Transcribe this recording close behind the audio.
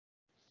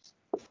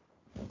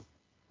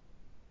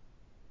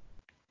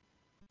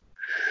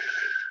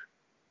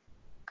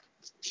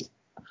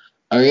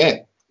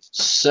Okay,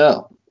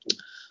 so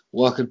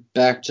welcome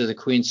back to the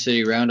Queen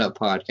City Roundup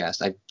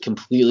podcast. I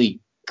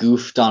completely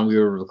goofed on we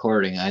were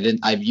recording. I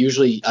didn't.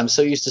 I'm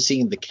so used to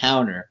seeing the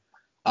counter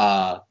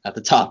at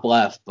the top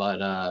left,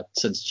 but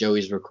since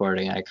Joey's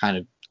recording, I kind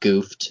of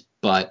goofed.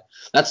 But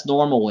that's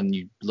normal when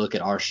you look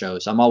at our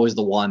shows. I'm always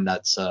the one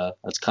that's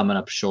coming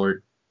up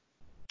short.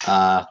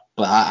 But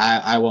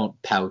I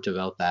won't pout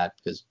about that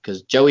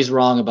because Joey's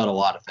wrong about a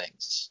lot of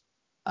things.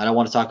 I don't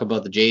want to talk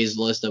about the Jays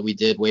list that we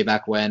did way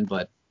back when,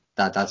 but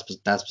that's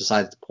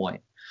besides the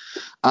point.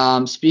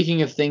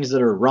 Speaking of things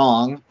that are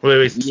wrong,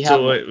 Wait, we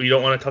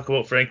don't want to talk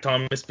about Frank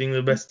Thomas being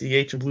the best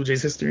DH in Blue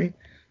Jays history?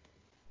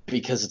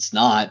 Because it's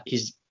not.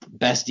 He's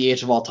best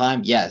DH of all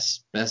time,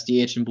 yes. Best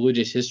DH in Blue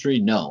Jays history,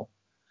 no.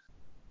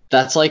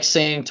 That's like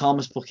saying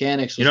Thomas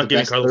Plekanec was the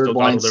best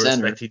third-line the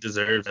center. respect he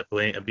deserves at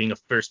being a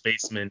first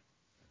baseman.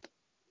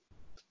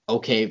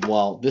 Okay,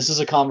 well, this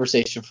is a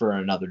conversation for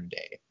another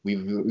day.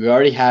 We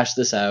already hashed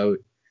this out.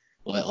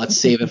 Let's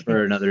save it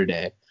for another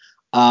day.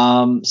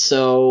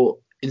 So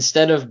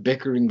instead of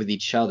bickering with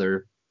each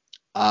other,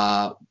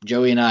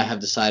 Joey and I have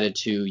decided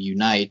to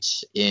unite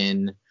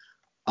in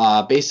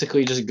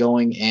basically just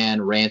going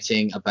and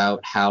ranting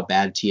about how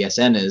bad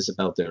TSN is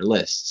about their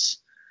lists.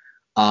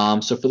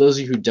 So for those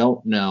of you who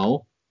don't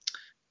know,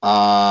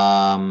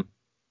 TSN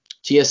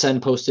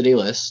posted a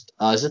list.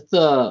 Is it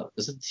the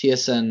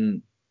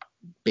TSN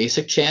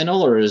basic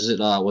channel or is it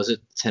was it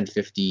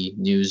 1050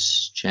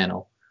 news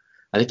channel?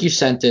 I think you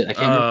sent it. I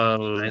can't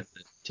remember it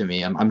to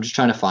me. I'm just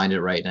trying to find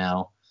it right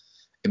now.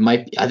 It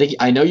might be,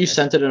 I know you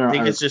sent it in our. I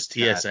think it's just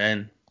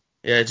TSN.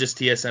 Yeah, it's just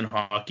TSN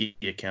hockey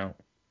account.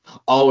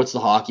 Oh, it's the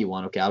hockey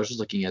one. Okay, I was just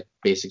looking at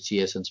basic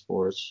TSN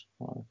sports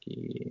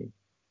hockey.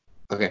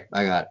 Okay,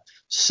 I got it.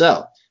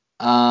 So,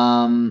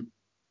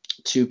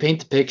 to paint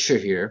the picture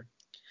here,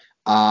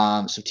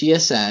 so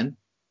TSN,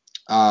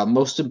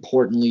 most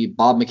importantly,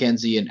 Bob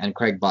McKenzie and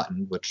Craig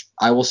Button, which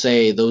I will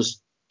say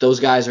those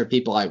guys are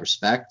people I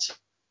respect.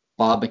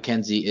 Bob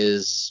McKenzie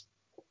is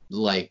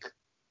like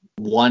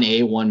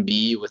 1A,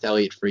 1B with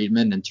Elliot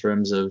Friedman in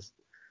terms of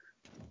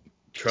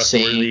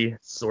trustworthy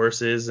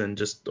sources and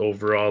just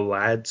overall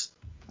lads.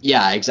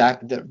 Yeah,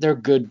 exactly. They're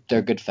good.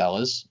 They're good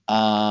fellas.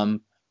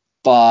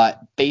 But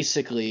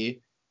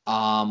basically,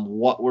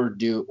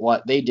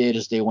 what they did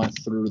is they went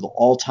through the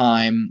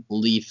all-time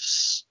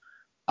Leafs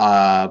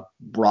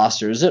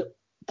roster. Is it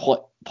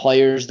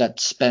players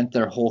that spent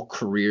their whole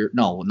career?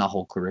 No, not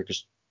whole career,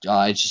 because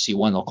I just see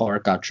Wendell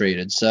Clark got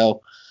traded.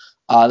 So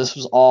this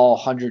was all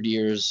 100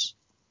 years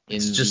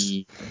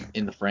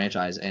in the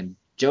franchise, and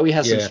Joey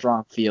has some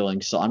strong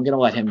feelings, so I'm gonna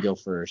let him go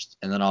first,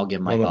 and then I'll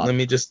give my thoughts. Let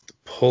me just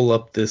pull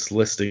up this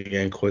list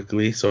again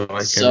quickly so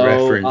I can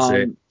reference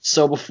it.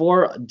 So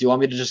do you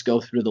want me to just go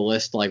through the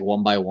list like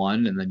one by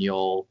one, and then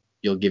you'll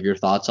give your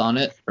thoughts on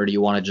it, or do you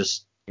want to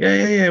just?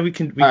 Yeah, we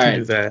can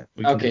do that.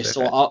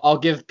 So I'll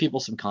give people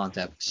some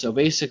context. So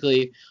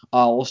basically,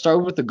 we'll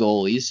start with the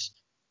goalies.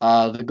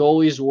 The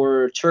goalies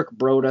were Turk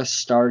Broda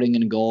starting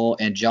in goal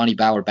and Johnny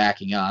Bauer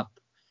backing up,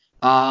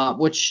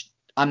 which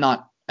I'm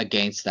not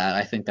against that.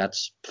 I think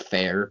that's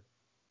fair.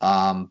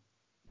 I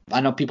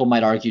know people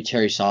might argue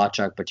Terry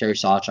Sawchuk, but Terry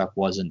Sawchuk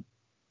wasn't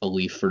a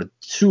Leaf for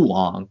too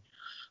long.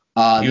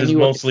 He was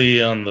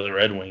mostly on the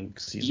Red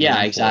Wings.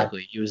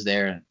 Exactly. He was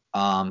there.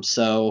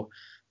 So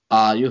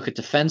you look at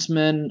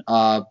defensemen,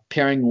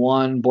 pairing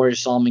one,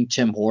 Boris Salming,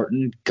 Tim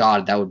Horton.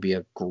 God, that would be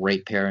a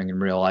great pairing in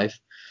real life.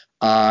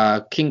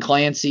 King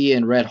Clancy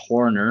and Red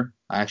Horner.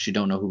 I actually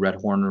don't know who Red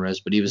Horner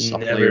is, but he was a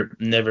player.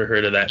 Never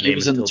heard of that name. He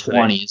was in the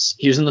 20s.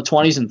 He was in the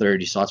 20s and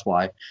 30s, so that's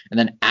why. And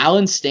then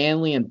Alan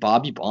Stanley and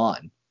Bobby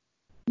Bond.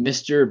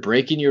 Mr.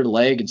 Breaking Your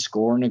Leg and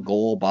Scoring a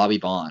Goal, Bobby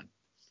Bond.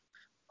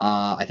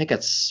 I think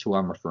that's who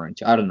I'm referring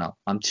to. I don't know.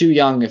 I'm too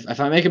young. If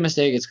I make a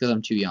mistake, it's because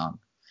I'm too young.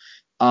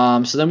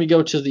 So then we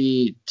go to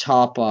the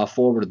top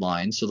forward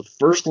line. So the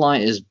first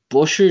line is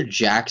Busher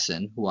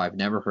Jackson, who I've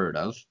never heard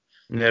of.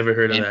 Never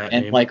heard of that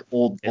name. And like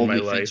old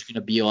Leaf fans are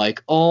gonna be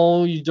like,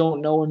 oh, you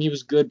don't know him. He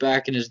was good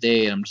back in his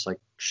day. And I'm just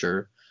like,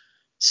 sure.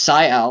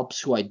 Cy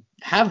Alps, who I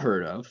have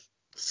heard of.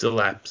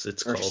 Silaps,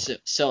 it's called.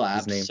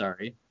 Silaps,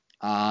 sorry.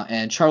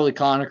 And Charlie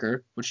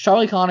Conacher, which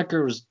Charlie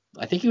Conacher was,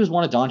 I think he was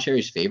one of Don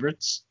Cherry's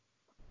favorites.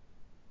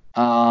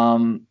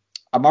 I'm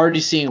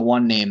already seeing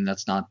one name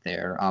that's not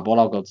there, but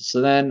I'll go.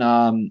 So then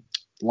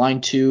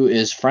line 2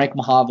 is Frank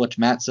Mahovlich,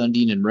 Matt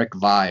Sundin, and Rick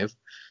Vive.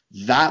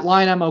 That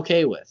line I'm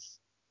okay with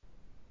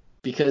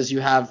because you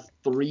have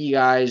 3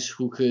 guys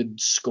who could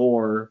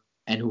score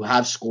and who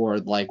have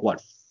scored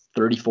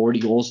 30, 40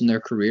 goals in their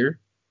career,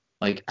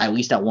 like at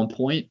least at one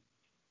point.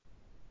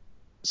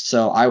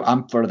 So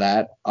I'm for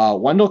that.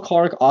 Wendell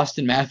Clark,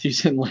 Austin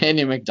Matthews, and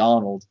Lanny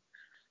McDonald.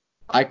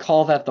 I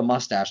call that the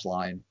mustache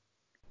line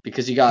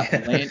because you got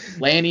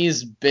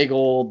Lanny's big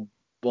old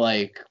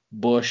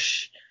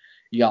bush.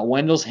 You got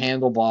Wendell's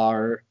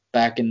handlebar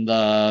back in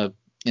the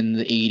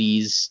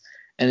 80s,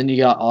 and then you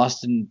got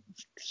Austin,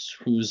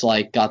 who's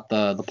got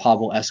the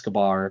Pablo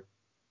Escobar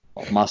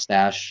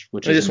mustache.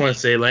 Which I just want to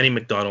say Lanny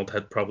McDonald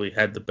probably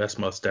had the best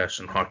mustache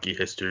in hockey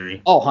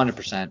history. Oh,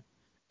 100%.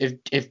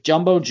 if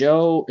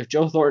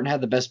Joe Thornton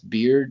had the best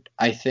beard,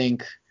 I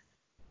think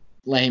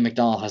Lanny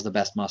McDonald has the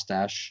best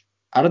mustache.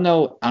 I don't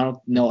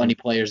know any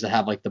players that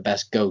have like the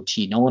best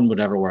goatee. No one would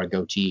ever wear a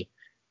goatee,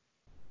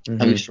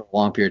 at least for a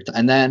long period of time.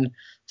 And then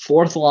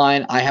fourth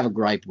line, I have a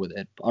gripe with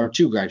it, or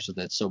two gripes with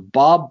it. So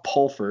Bob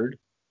Pulford,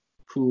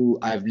 who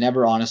I've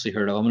never honestly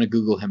heard of. I'm going to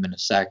Google him in a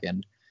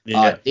second.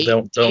 Yeah,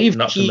 Dave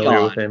not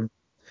familiar with him.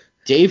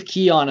 Dave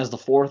Keon is the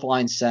fourth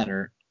line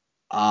center.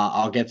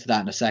 I'll get to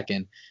that in a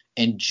second.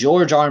 And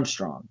George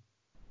Armstrong,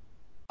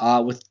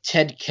 with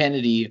Ted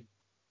Kennedy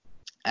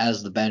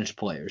as the bench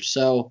player.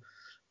 So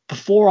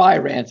before I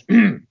rant,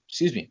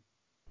 excuse me,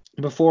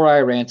 before I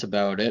rant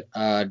about it,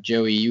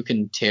 Joey, you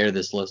can tear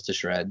this list to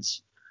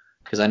shreds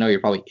because I know you're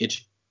probably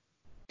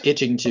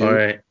itching to. All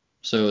right.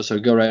 So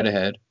go right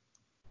ahead.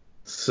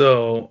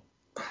 So,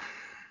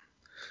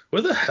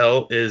 where the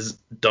hell is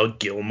Doug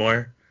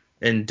Gilmour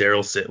and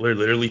Daryl Sittler?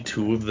 Literally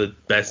two of the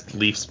best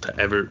Leafs to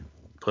ever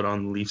put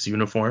on the Leafs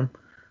uniform.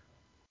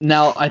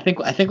 Now, I think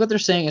what they're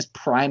saying is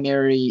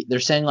primary.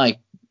 They're saying I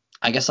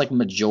guess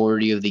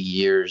majority of the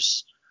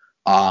years,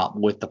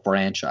 with the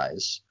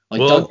franchise.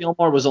 Doug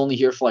Gilmour was only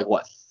here for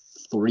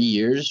 3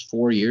 years,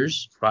 4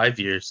 years, 5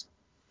 years.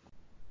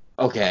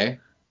 Okay.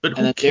 But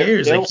who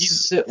cares?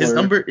 His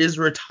number is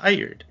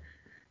retired.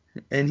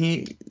 And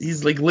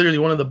he's literally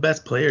one of the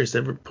best players to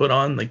ever put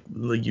on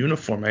the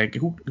uniform. I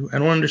don't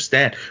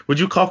understand. Would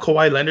you call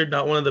Kawhi Leonard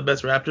not one of the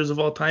best Raptors of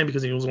all time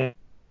because he was only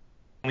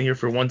here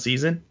for one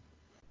season?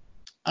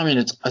 I mean,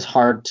 it's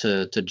hard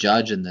to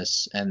judge in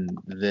this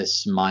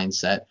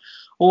mindset.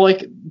 Well,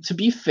 to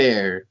be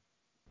fair,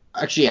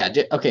 actually, yeah,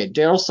 okay,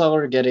 Daryl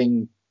Sutter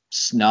getting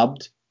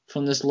snubbed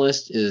from this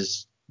list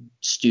is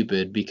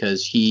stupid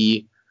because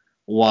he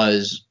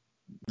was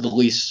the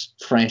Leafs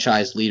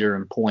franchise leader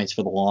in points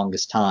for the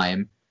longest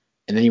time,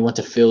 and then he went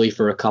to Philly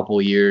for a couple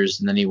of years,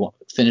 and then he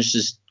finished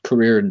his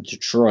career in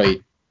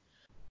Detroit.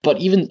 But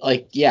even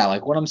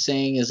what I'm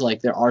saying is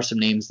there are some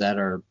names that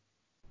are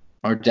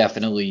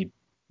definitely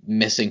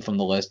missing from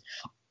the list.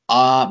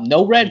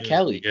 No Red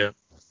Kelly. Yeah.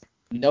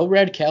 No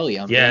Red Kelly.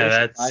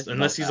 That's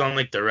unless he's on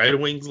the Red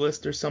Wings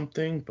list or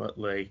something. But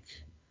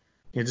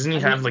doesn't he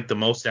have the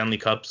most Stanley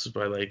Cups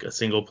by a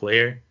single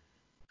player?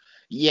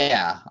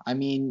 Yeah, I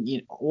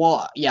mean,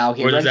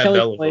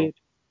 okay.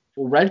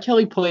 Red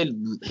Kelly played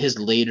his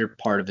later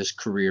part of his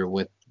career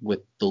with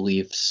the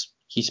Leafs.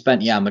 He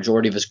spent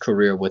majority of his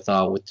career with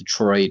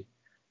Detroit.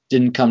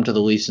 Didn't come to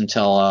the Leafs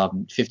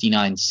until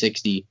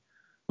 59-60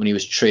 when he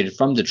was traded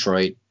from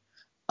Detroit.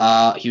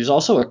 He was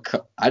also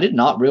I did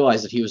not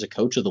realize that he was a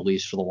coach of the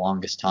Leafs for the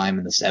longest time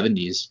in the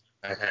 70s.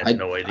 I had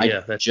no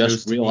idea. I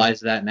just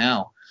realized that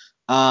now.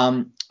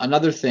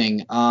 Another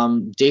thing,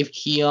 Dave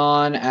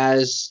Keon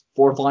as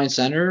fourth line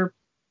center,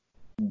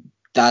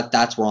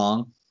 that's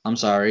wrong. I'm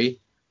sorry.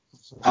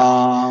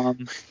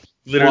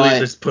 Literally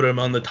just put him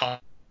on the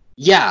top.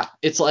 Yeah,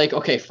 it's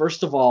okay,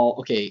 first of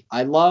all,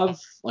 I love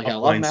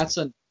Matt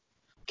Sundin.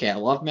 Okay, I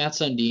love Matt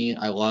Sundin.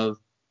 I love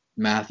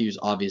Matthews,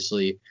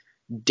 obviously.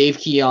 Dave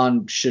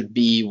Keon should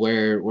be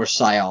where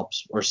Cy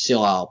Alps or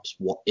Sil Alps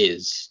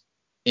is,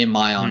 in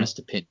my honest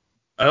opinion.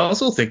 I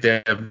also think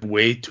they have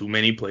way too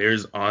many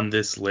players on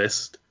this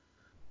list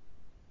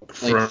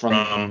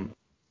from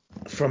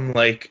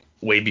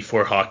way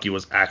before hockey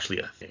was actually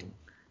a thing.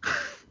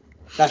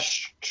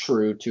 That's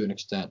true to an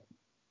extent.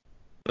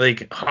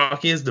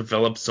 Hockey has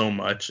developed so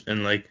much,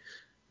 and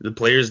the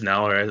players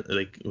now are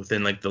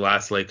within the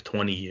last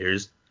 20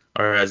 years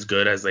are as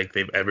good as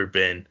they've ever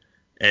been,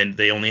 and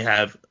they only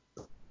have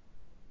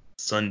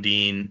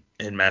Sundin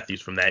and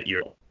Matthews from that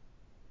year.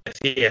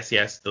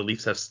 Yes, the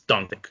Leafs have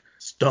stunk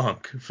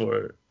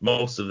for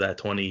most of that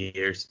 20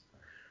 years.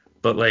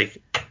 But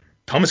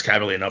Thomas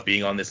Kaberle not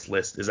being on this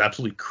list is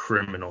absolutely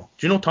criminal.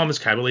 Do you know Thomas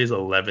Kaberle is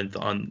 11th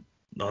on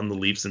the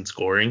Leafs in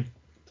scoring?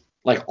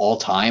 All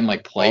time,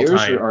 players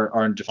all-time.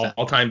 Or in defense?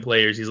 All-time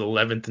players, he's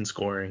 11th in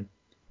scoring.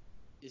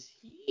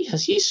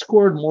 Has he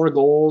scored more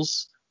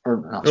goals or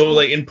not? No,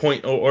 in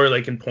point or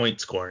in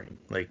point scoring.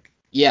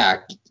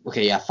 Yeah,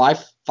 okay, yeah,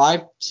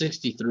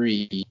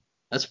 563.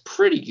 That's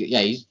pretty good.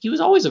 Yeah, he was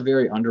always a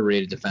very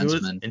underrated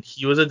defenseman.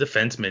 He was a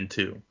defenseman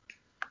too.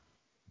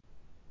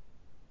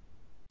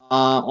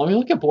 Let me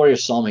look at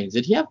Borje Salming.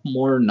 Did he have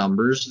more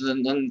numbers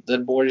than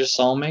Borje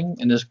Salming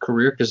in his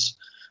career? Because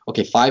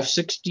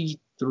 563.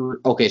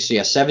 Okay, so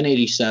yeah,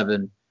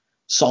 787.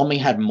 Salming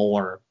had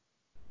more,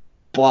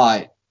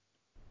 but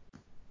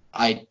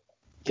I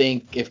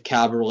think if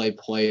Kaberle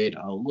played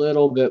a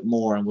little bit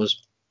more and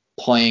was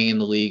playing in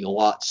the league a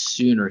lot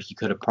sooner, he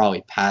could have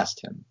probably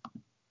passed him.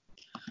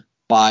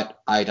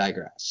 But I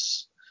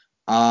digress.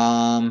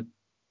 Yeah,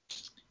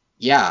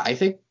 I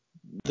think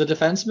the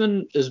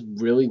defenseman is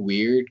really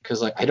weird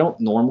because I don't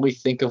normally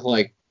think of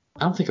I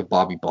don't think of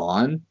Bobby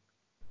Baun.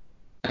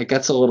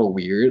 That's a little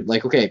weird.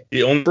 Okay,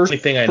 the only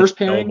thing I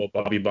know about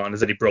Bobby Baun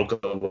is that he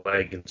broke a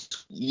leg and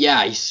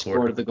he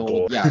scored the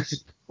goal. Yeah,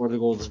 scored the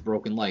goal with his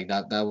broken leg.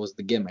 That was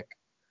the gimmick.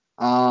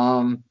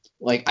 I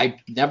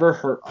never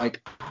heard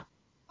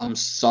I'm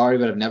sorry,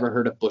 but I've never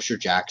heard of Busher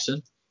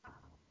Jackson.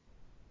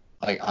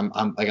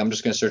 I'm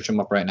just gonna search him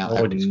up right now.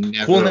 Oh, I've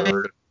never cool name.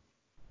 heard of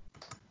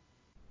him.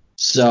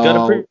 He's got a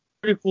So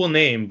pretty cool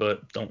name,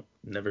 but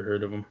never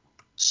heard of him.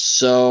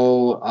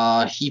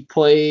 he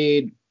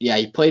played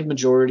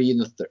majority in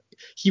the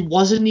he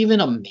wasn't even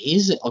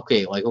amazing.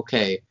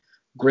 Okay.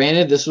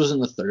 Granted, this was in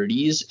the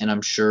 30s, and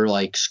I'm sure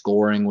like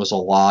scoring was a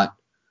lot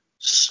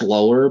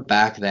slower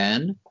back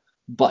then,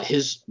 but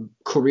his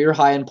career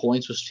high in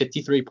points was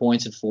 53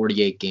 points in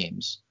 48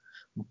 games.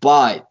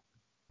 But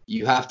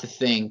you have to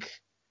think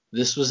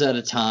this was at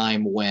a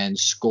time when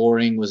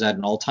scoring was at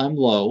an all-time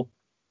low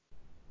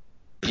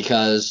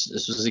because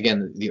this was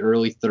again the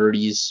early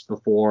 30s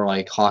before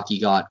like hockey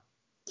got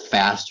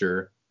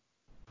faster.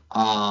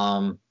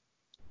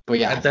 But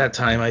yeah, At that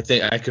time, I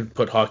think I could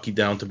put hockey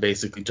down to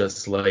basically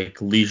just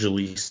like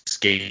leisurely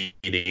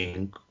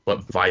skating,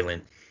 but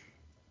violent.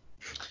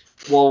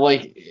 well,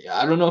 like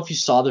I don't know if you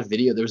saw the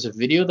video. There was a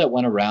video that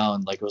went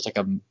around, like it was like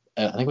I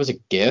think it was a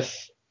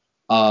GIF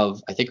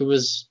of I think it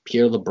was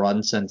Pierre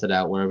LeBrun sent it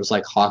out where it was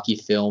like hockey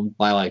filmed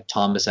by like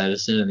Thomas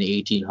Edison in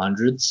the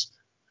 1800s,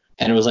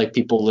 and it was like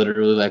people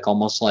literally like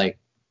almost like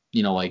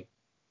like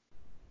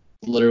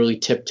literally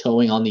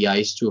tiptoeing on the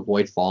ice to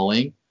avoid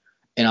falling.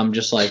 And I'm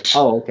just like,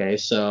 oh, okay,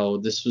 so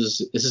this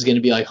is going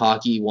to be like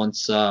hockey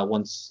once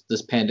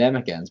this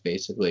pandemic ends,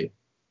 basically.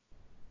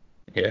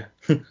 Yeah.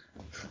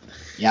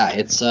 Yeah,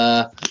 it's so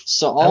I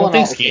all don't in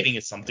think all, okay. skating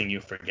is something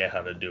you forget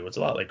how to do. It's a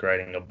lot like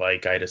riding a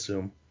bike, I'd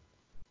assume.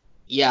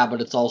 Yeah,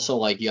 but it's also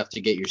like you have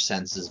to get your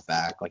senses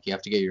back, like you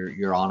have to get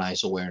your on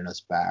ice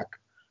awareness back,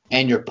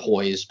 and your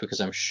poise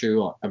because I'm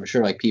sure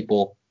like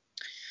people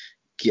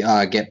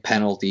get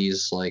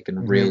penalties like in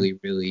Mm-hmm. really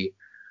really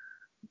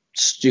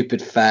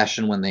stupid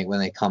fashion when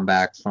they come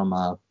back from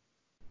a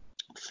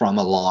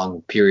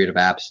long period of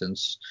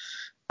absence.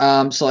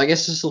 So I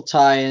guess this will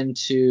tie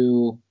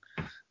into,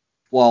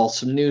 well,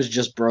 some news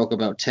just broke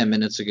about 10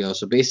 minutes ago.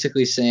 So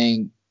basically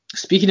saying,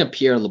 speaking of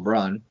Pierre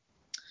LeBrun,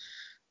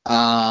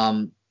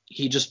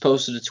 he just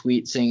posted a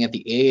tweet saying that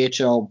the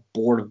AHL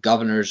Board of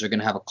Governors are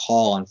going to have a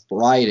call on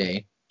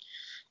Friday,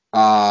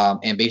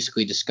 and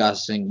basically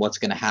discussing what's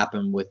going to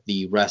happen with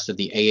the rest of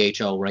the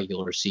AHL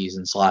regular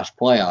season /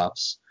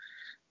 playoffs.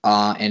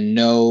 And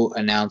no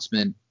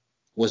announcement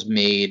was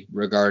made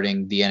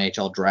regarding the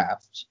NHL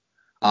draft,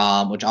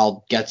 which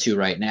I'll get to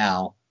right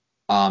now,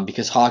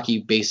 because hockey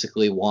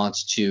basically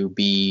wants to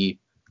be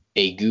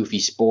a goofy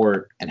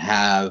sport and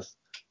have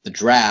the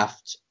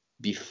draft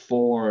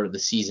before the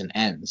season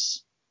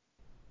ends,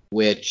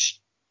 which,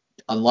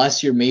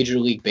 unless you're Major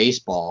League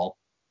Baseball,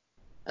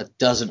 that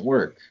doesn't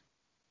work.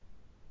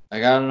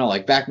 Like, I don't know,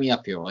 like, back me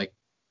up here. Like,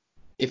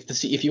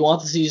 if you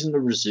want the season to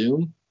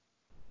resume,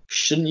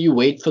 shouldn't you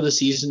wait for the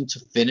season to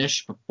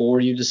finish before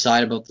you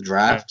decide about the I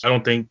draft?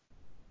 don't think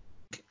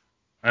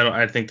I don't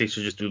I think they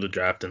should just do the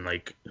draft and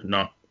like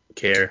not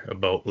care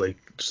about like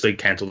just like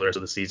cancel the rest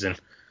of the season.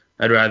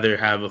 I'd rather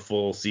have a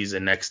full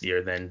season next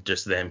year than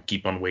just them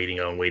keep on waiting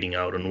out and waiting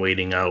out and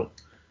waiting out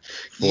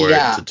for it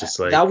Yeah, to just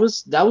that like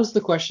was that was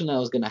the question I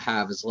was gonna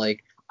have. Is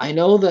like I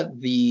know that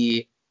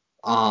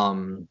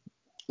um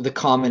the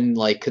common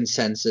like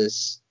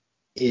consensus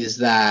is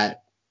that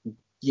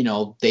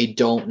they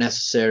don't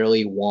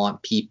necessarily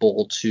want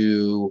people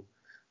to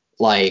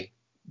like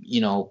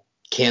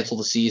cancel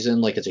the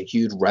season, like it's a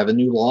huge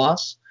revenue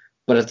loss,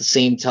 but at the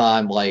same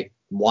time, like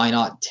why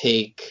not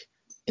take,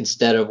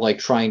 instead of like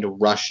trying to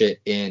rush it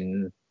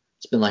in.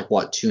 It's been like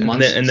what, 2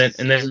 months since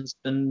the and then season's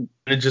been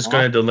it's just off.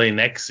 gonna delay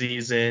next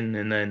season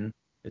and then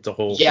it's a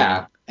whole thing.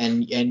 Yeah,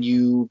 and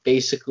you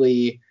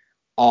basically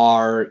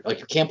are like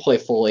you can't play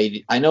full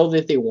 80. I know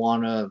that they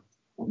want to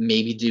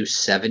maybe do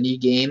 70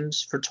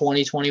 games for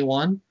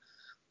 2021,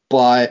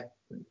 but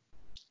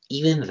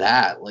even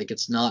that, like,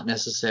 it's not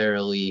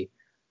necessarily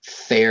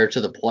fair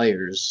to the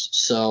players.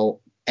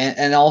 So,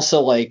 and also,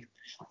 like,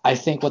 I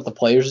think what the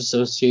Players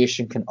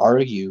Association can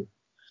argue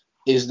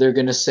is they're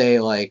going to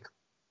say, like,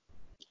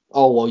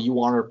 oh, well, you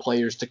want our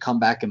players to come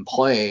back and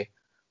play,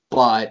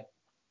 but,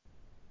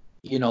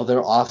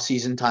 their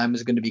off-season time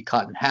is going to be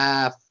cut in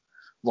half.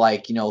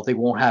 Like, they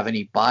won't have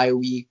any bye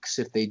weeks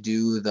if they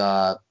do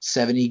the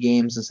 70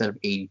 games instead of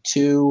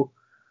 82.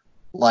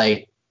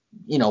 Like,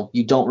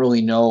 you don't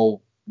really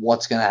know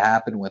what's going to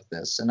happen with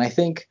this. And I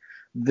think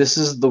this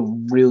is the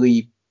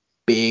really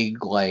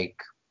big,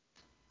 like,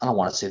 I don't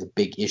want to say the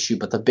big issue,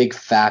 but the big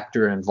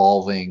factor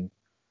involving,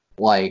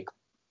 like,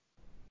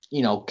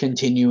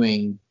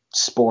 continuing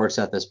sports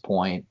at this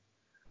point.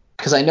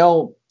 Because I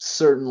know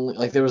certainly,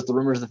 like, there was the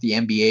rumors that the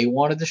NBA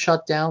wanted to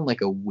shut down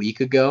like a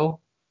week ago.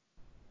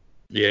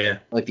 Yeah.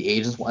 Like, the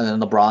agents, and then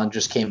LeBron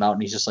just came out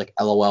and he's just like,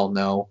 LOL,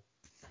 no.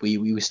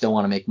 We still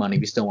want to make money.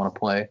 We still want to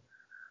play.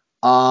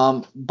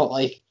 But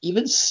like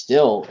even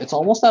still, it's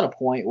almost at a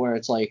point where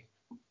it's like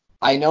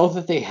I know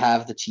that they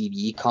have the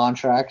TV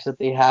contracts that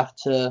they have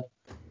to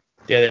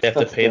Yeah, they have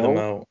to pay them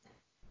fulfill, out.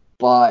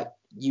 but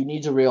you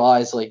need to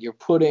realize like you're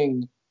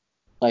putting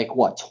like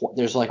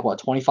there's like what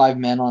 25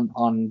 men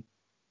on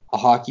a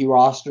hockey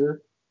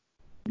roster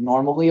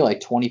normally,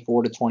 like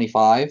 24 to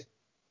 25.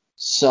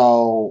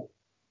 So,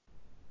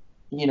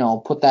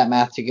 put that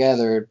math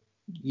together.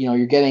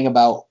 you're getting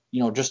about,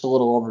 just a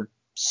little over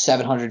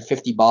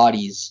 750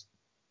 bodies,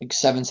 like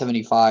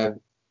 775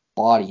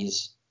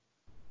 bodies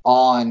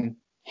on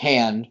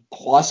hand,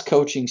 plus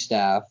coaching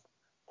staff,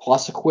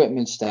 plus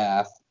equipment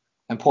staff,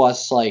 and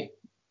plus like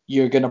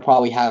you're gonna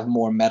probably have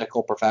more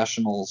medical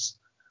professionals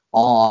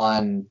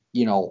on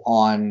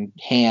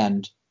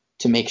hand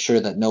to make sure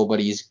that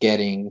nobody's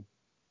getting,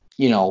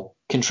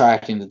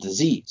 contracting the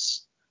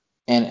disease,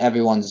 and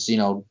everyone's,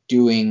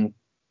 doing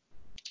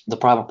the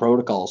proper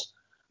protocols.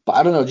 But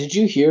I don't know, did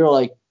you hear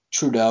like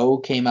Trudeau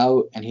came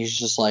out and he's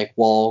just like,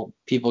 well,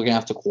 people are gonna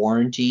have to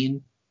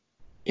quarantine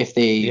if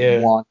they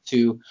Yeah. want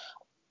to.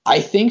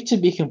 I think, to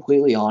be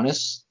completely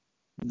honest,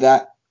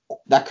 that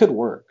could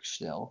work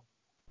still,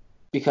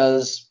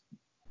 because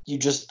you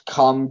just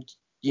come,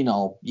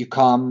 you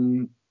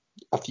come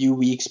a few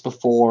weeks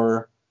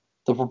before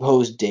the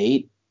proposed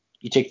date.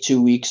 You take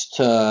 2 weeks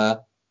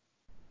or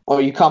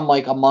you come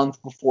like a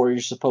month before you're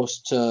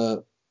supposed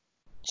to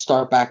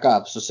start back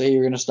up. So say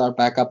you're going to start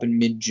back up in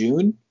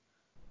mid-June.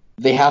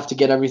 They have to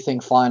get everything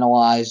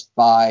finalized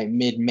by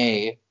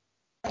mid-May,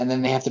 and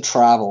then they have to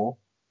travel.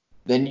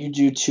 Then you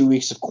do 2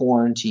 weeks of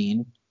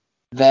quarantine.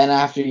 Then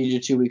after you do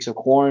 2 weeks of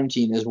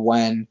quarantine is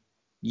when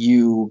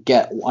you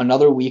get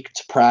another week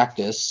to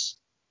practice,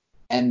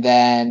 and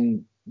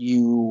then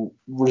you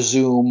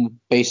resume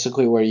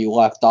basically where you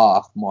left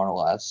off, more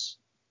or less.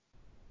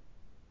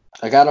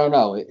 Like, I don't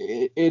know.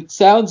 It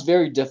sounds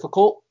very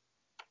difficult,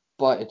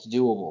 but it's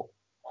doable.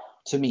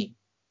 To me,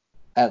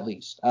 at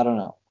least. I don't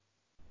know.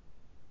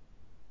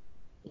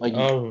 Like,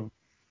 Oh.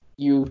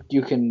 you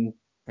can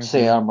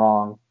say I'm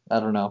wrong. I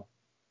don't know.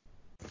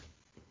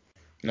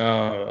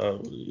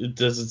 No, it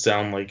doesn't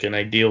sound like an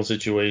ideal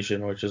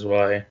situation, which is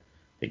why,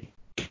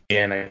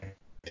 again, I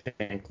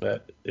think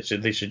that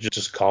they should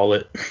just call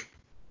it.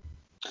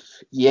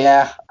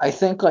 Yeah, I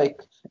think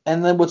like,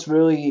 and then what's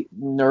really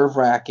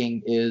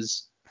nerve-wracking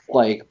is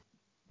like,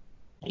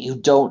 you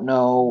don't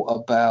know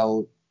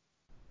about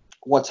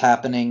what's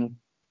happening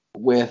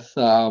with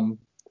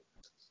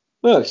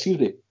excuse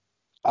me,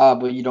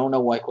 but you don't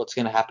know like what's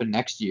gonna happen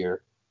next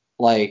year,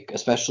 like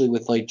especially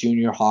with like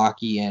junior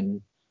hockey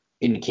and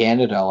in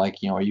Canada, like,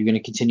 are you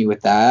gonna continue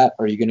with that?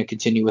 Are you gonna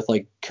continue with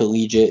like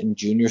collegiate and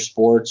junior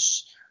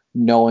sports,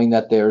 knowing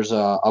that there's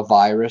a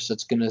virus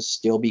that's gonna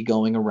still be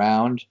going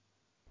around?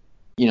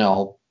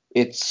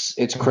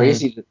 It's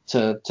crazy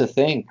to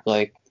think,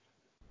 like,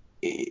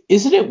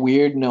 isn't it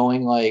weird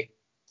knowing like,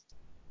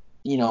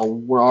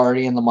 we're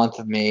already in the month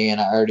of May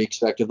and I already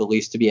expected the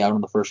Leafs to be out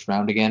in the first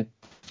round again.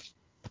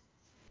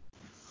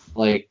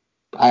 Like,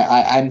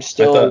 I'm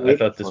still I waiting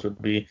thought this for.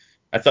 would be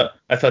I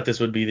thought this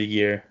would be the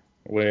year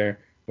where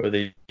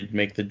they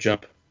make the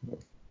jump.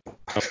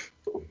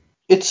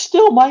 It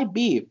still might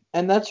be,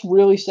 and that's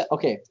really sad.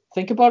 Okay,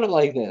 think about it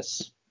like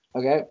this.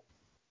 Okay,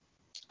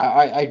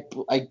 I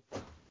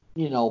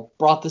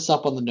brought this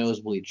up on the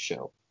Nosebleed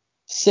show.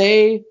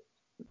 Say,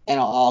 and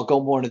I'll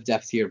go more into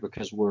depth here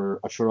because we're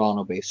a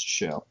Toronto-based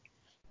show.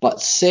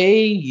 But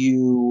say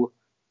you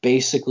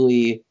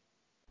basically,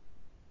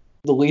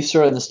 the Leafs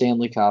are in the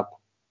Stanley Cup,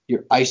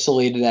 you're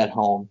isolated at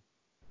home,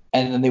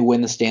 and then they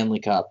win the Stanley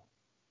Cup.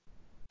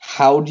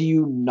 How do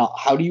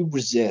you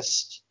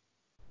resist,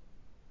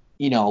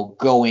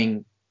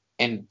 going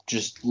and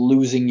just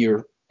losing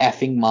your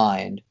effing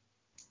mind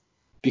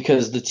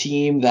because the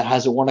team that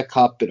hasn't won a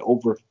cup in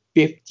over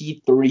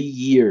 53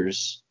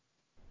 years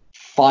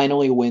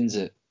finally wins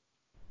it?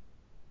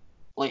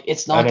 Like,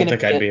 it's I not don't going to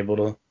think be I'd be able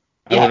to.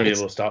 I yeah, wouldn't be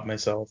able to stop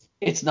myself.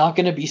 it's not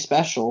going to be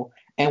special.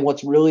 And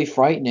what's really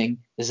frightening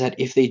is that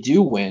if they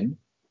do win,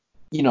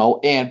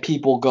 and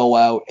people go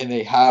out and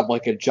they have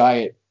like a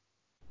giant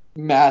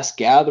mass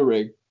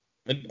gathering.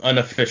 An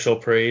unofficial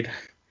parade.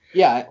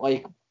 Yeah,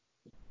 like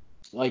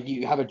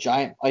you have a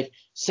giant, like,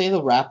 say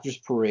the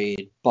Raptors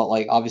parade, but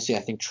like obviously I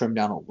think trimmed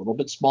down a little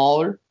bit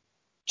smaller,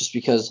 just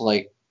because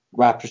like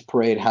Raptors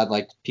parade had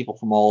like people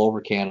from all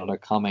over Canada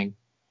coming,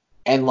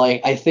 and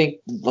like I think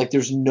like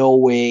there's no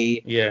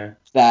way Yeah.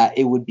 that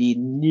it would be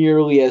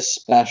nearly as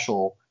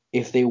special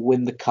if they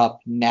win the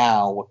cup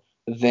now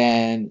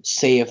than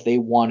say if they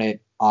won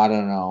it, I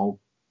don't know,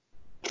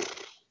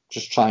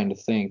 just trying to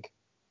think.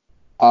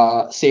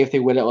 Say if they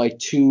win it like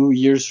 2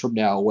 years from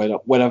now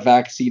when a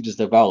vaccine is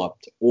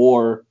developed,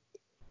 or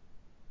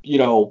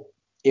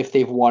if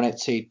they've won it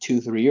say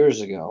 2-3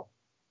 years ago,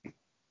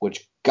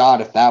 which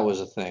God, if that was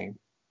a thing.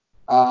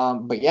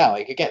 But yeah,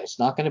 like again, it's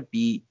not going to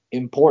be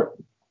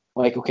important.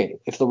 Like, okay,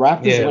 if the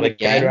Raptors Yeah, win like I'd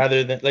again,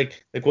 rather than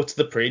what's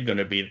the parade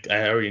gonna be?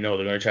 I already know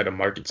they're gonna try to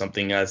market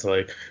something as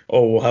like,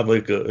 oh, we'll have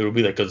it'll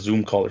be like a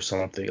Zoom call or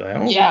something. Like, I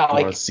don't yeah,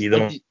 want to see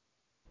them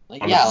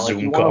on a like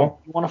Zoom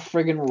call. you want to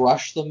friggin'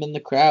 rush them in the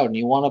crowd, and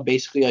you want to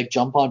basically like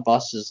jump on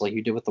buses like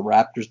you did with the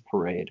Raptors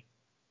parade.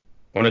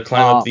 I want to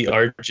climb up Uh, the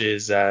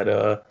arches at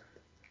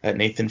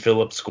Nathan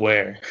Phillips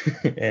Square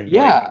and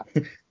yeah,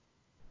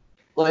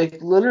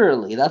 like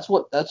literally, that's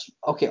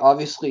okay.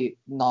 Obviously,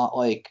 not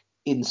like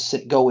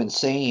go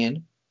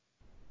insane,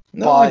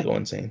 no, I but go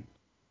insane.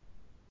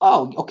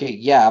 oh, okay,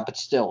 yeah, but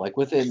still, like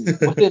within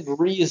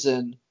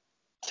reason,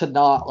 to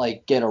not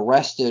like get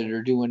arrested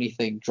or do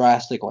anything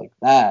drastic like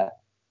that.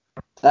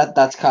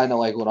 That's kind of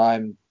like what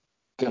I'm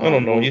I gonna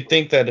don't know. vote. You'd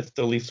think that if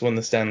the Leafs won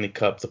the Stanley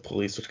Cup, the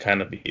police would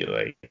kind of be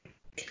like,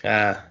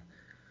 ah,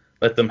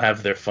 let them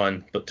have their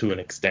fun, but to an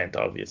extent,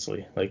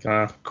 obviously. Like,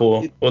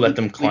 cool. We'll let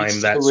them Leads climb to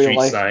the that real street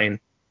life. sign.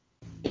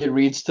 It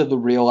reads to the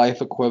real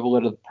life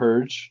equivalent of the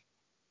Purge.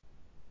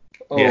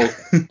 Yeah. Oh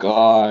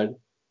God.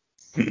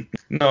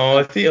 No,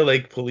 I Uh, feel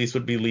like police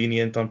would be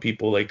lenient on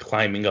people like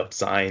climbing up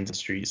signs and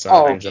street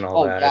Oh, signs and all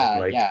oh that. And yeah,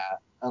 like, yeah.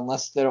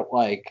 Unless they're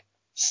like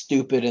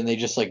stupid and they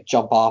just like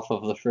jump off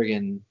of the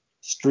friggin'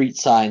 street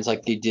signs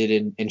like they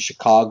did in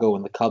Chicago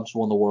when the Cubs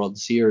won the World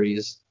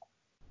Series.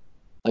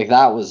 Like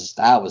that was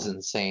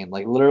insane.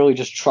 Like literally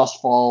just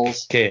trust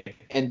falls okay,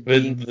 and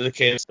being. with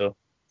okay, so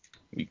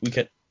we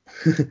can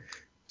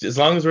as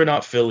long as we're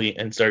not Philly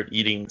and start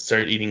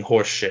eating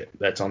horse shit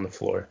that's on the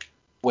floor.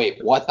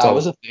 Wait, what? That's That all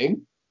was a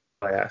thing?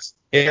 I asked.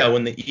 Yeah,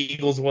 when the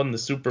Eagles won the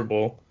Super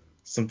Bowl,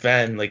 some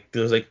fan like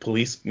there was like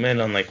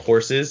policemen on like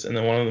horses, and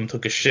then one of them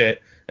took a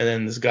shit, and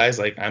then this guy's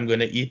like, "I'm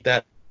gonna eat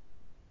that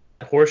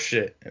horse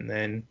shit," and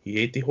then he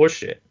ate the horse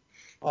shit.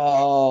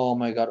 Oh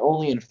my God,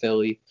 only in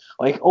Philly.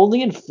 Like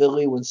only in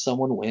Philly when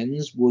someone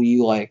wins will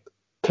you like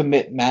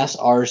commit mass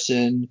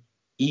arson,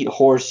 eat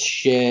horse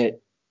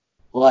shit,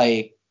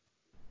 like,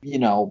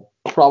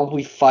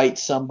 probably fight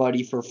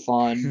somebody for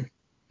fun.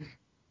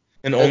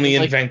 And And only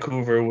in like,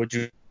 Vancouver would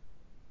you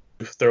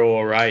throw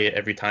a riot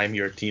every time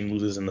your team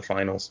loses in the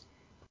finals.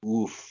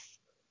 oof.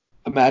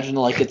 Imagine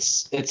like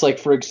it's like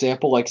for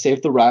example, like say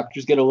if the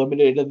Raptors get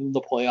eliminated in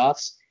the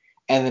playoffs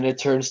and then it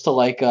turns to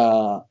like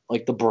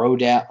the bro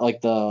down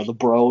the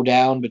bro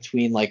down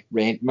between like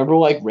remember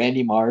like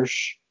Randy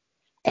Marsh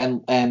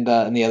and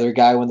the other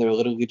guy when they're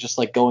literally just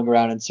like going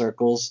around in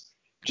circles,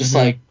 just hmm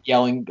like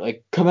yelling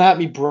like "Come at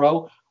me,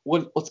 bro!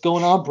 What's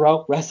going on,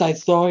 bro? West Side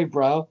Story,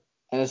 bro!"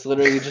 And it's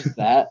literally just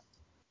that.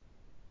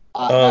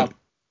 That Um,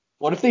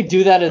 what if they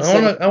do that I instead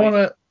wanna, of I fighting?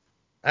 wanna,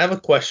 I have a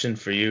question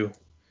for you.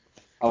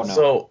 Oh no.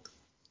 So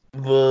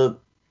the,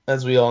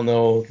 as we all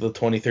know, the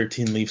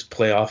 2013 Leafs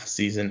playoff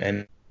season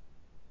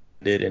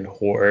ended in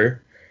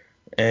horror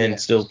and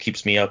still Yes.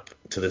 keeps me up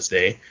to this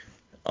day.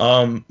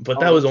 But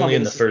Oh, that was don't tell only me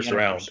in the this is the first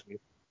round. anniversary.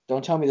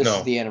 Don't tell me this is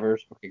No, the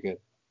anniversary. Okay,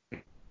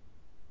 good.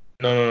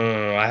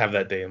 no. I have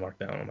that day marked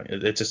down.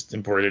 It's just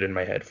imported in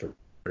my head for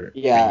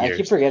Yeah, I keep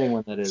years. forgetting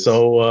when that is.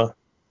 So,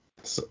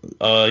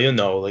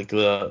 like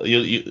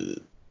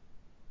the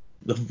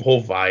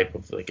whole vibe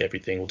of like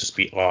everything will just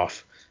be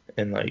off,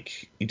 and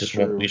like you just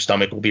won't, True. your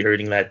stomach will be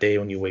hurting that day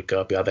when you wake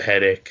up. You have a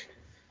headache.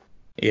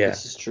 Yeah.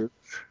 This is true.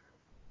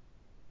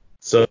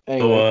 So,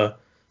 Anyway,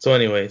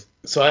 anyways,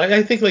 so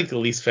I think like the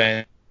Leafs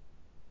fans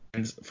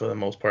for the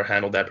most part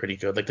handled that pretty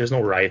good. Like there's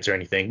no riots or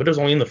anything, but it was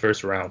only in the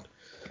first round.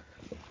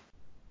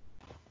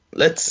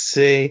 Let's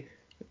say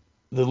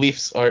the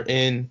Leafs are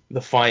in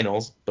the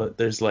finals, but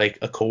there's like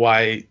a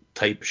Kawhi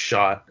type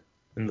shot,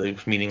 in the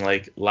meaning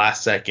like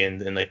last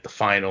second in like the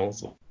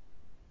finals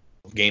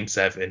of Game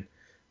 7,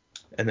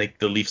 and like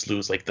the Leafs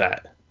lose like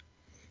that.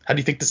 How do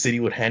you think the city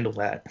would handle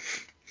that?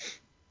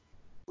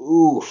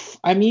 oof.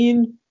 I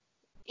mean,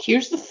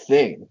 here's the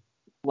thing.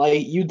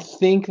 Like, you'd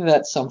think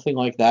that something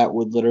like that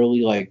would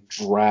literally like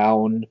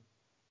drown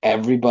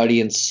everybody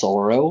in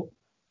sorrow,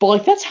 but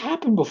like that's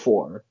happened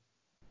before.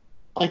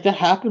 Like that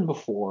happened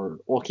before.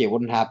 Okay, it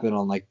wouldn't happen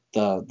on like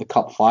the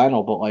cup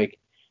final, but like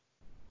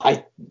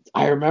I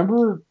I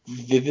remember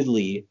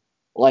vividly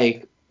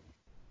like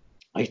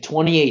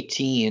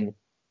 2018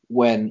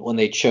 when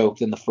they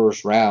choked in the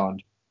first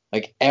round.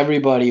 Like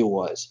everybody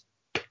was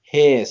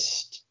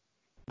pissed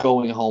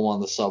going home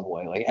on the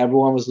subway. Like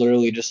everyone was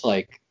literally just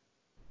like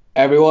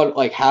everyone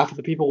like half of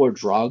the people were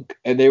drunk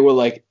and they were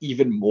like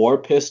even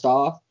more pissed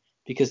off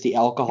because the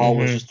alcohol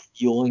was Mm-hmm. just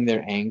fueling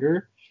their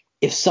anger.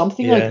 If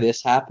something like Yeah.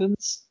 this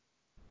happens,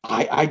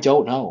 I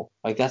don't know.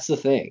 Like that's the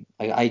thing.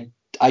 Like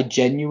I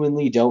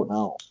genuinely don't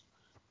know.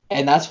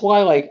 And that's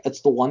why like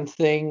it's the one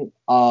thing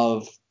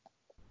that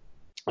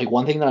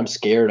I'm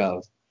scared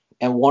of.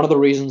 And one of the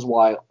reasons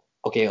why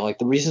okay, like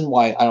the reason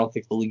why I don't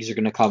think the leagues are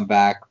going to come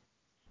back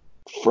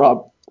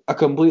from a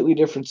completely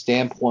different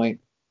standpoint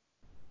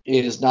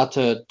is not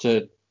to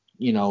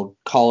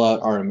call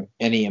out our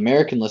any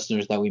American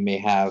listeners that we may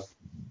have,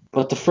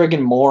 but the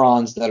friggin'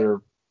 morons that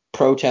are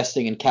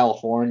protesting in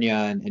California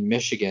and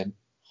Michigan.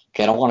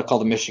 Okay, I don't want to call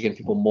the Michigan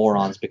people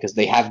morons because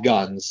they have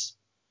guns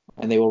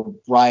and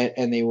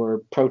they were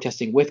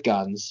protesting with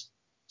guns.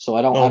 So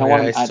I Oh don't yeah, I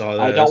want to saw I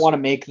that. don't That's want to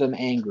make them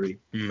angry.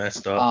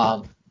 messed up.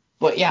 Um,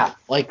 but yeah,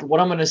 like what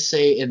I'm gonna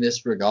say in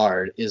this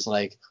regard is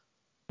like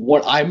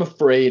what I'm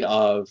afraid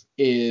of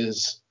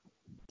is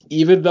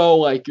even though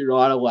like you're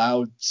not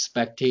allowed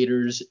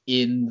spectators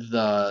in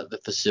the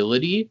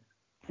facility,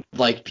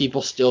 like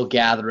people still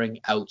gathering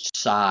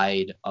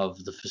outside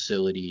of the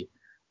facility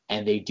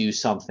and they do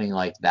something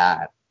like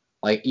that.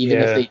 Like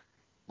Yeah.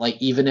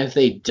 even if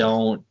they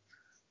don't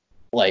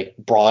like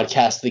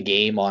broadcast the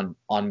game on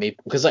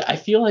Maple because like I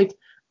feel like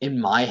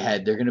in my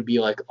head they're gonna be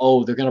like,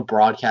 oh, they're gonna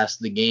broadcast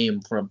the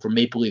game from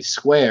Maple Leaf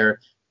Square,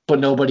 but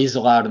nobody's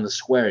allowed in the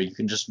square. You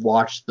can just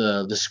watch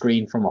the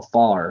screen from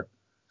afar.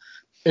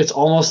 It's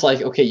almost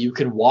like, okay, you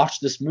can watch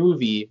this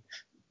movie,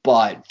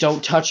 but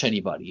don't touch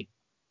anybody.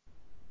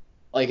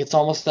 Like, it's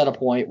almost at a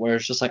point where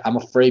it's just like, I'm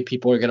afraid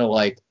people are gonna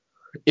like,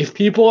 if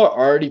people are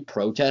already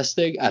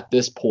protesting at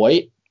this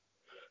point,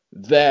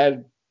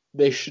 then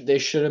they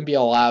shouldn't be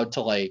allowed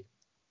to like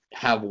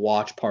have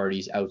watch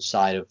parties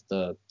outside of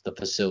the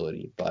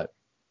facility. But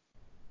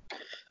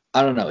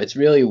I don't know. It's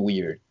really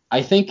weird.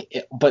 I think,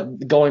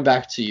 but going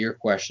back to your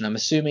question, I'm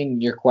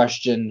assuming your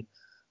question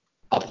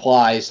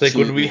applies Like, to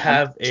would we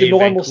have to a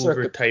normal Vancouver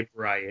circuit. type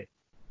riot?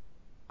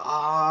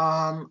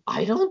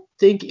 I don't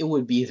think it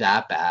would be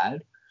that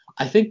bad.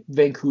 I think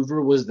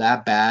Vancouver was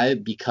that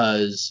bad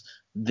because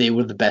they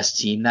were the best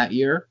team that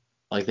year.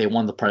 Like they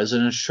won the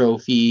President's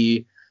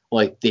Trophy.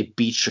 Like they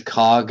beat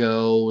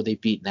Chicago. They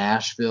beat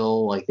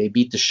Nashville. Like they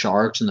beat the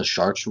Sharks, and the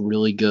Sharks were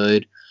really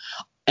good.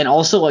 And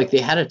also, like they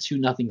had a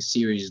 2-0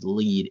 series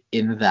lead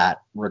in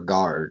that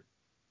regard.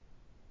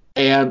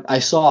 And I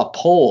saw a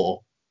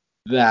poll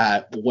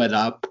that went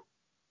up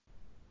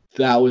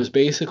that was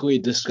basically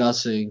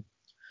discussing,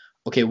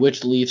 okay,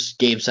 which Leafs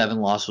Game 7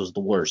 loss was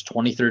the worst,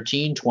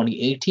 2013,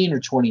 2018, or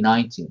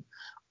 2019?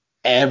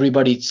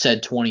 Everybody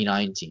said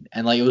 2019.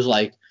 And like it was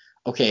like,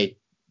 okay,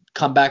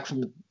 come back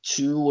from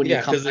 2 when you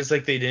Yeah, come because back. it's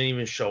like they didn't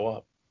even show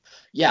up.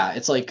 Yeah,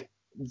 it's like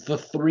the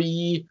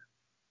 3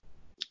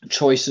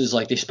 choices,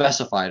 like they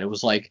specified. It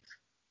was like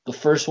the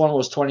first one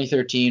was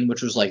 2013,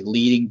 which was like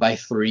leading by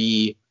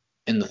 3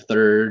 in the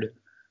third.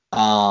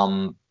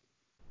 Um,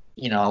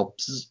 in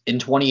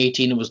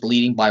 2018 it was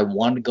leading by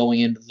 1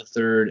 going into the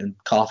third and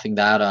coughing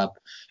that up.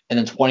 And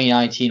then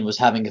 2019 was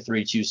having a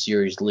 3-2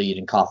 series lead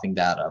and coughing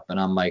that up. And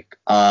I'm like,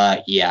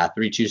 yeah,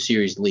 3-2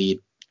 series lead,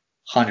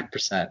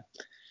 100%.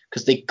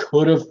 Because they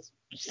could have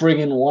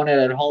friggin' won it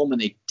at home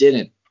and they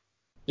didn't.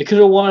 They could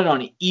have won it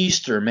on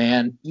Easter,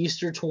 man.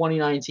 Easter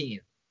 2019.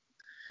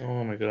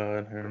 Oh my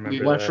god, I We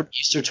remember went from that.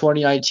 Easter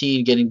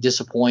 2019 getting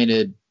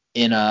disappointed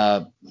in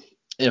a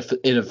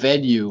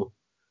venue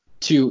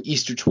to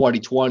Easter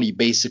 2020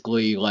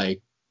 basically like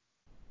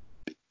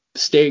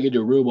staying in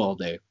your room all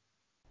day.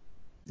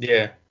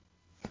 Yeah.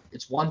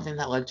 It's one thing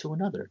that led to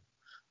another.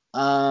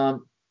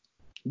 Um,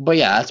 but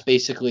yeah, that's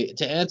basically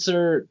to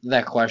answer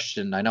that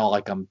question. I know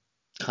like I'm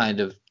kind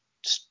of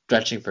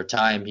stretching for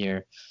time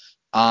here.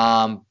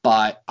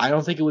 But I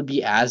don't think it would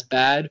be as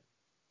bad.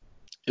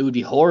 It would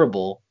be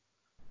horrible,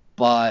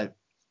 but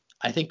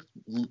I think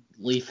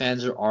Leaf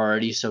fans are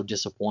already so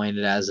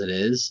disappointed as it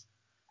is,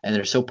 and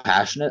they're so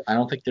passionate. I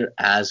don't think they're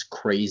as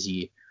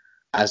crazy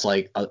as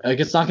like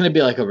it's not going to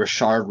be like a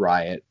Richard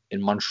riot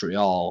in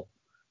Montreal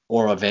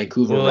or a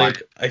Vancouver Well, riot.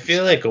 like I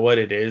feel like what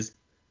it is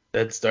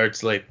that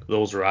starts like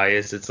those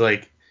riots. It's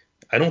like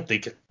I don't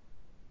think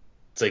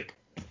it's like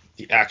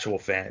the actual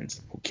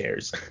fans. Who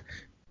cares?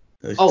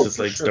 It's Oh, just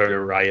for like sure. start a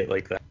riot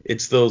like that.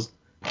 It's those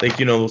like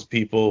those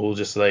people who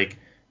just like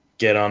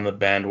get on the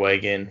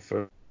bandwagon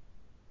for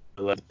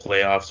like the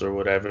playoffs or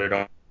whatever.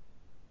 Don't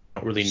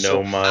really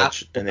So know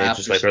much, so and they just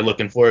after like are Stanley.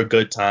 looking for a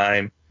good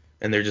time,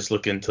 and they're just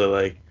looking to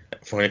like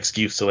for an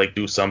excuse to like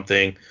do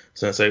something.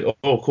 So it's like,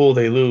 oh, cool,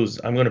 they lose.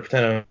 I'm gonna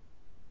pretend I'm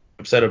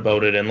upset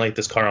about it and light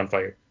this car on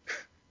fire.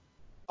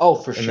 Oh,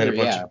 for And then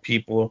sure, a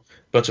yeah,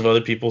 bunch of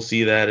other people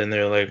see that, and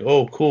they're like,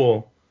 oh,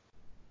 cool,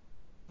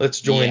 let's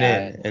join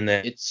yeah. in, and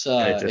then it just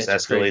It's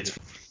escalates. pretty.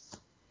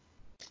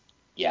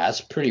 Yeah,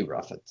 it's pretty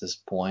rough at this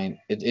point.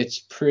 It's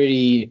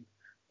pretty.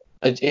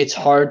 It's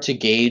hard to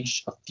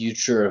gauge a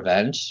future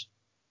event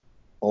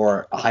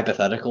or a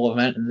hypothetical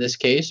event in this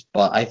case,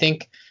 but I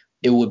think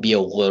it would be a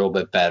little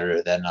bit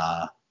better than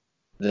a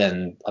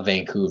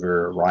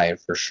Vancouver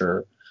riot for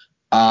sure.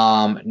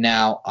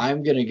 Now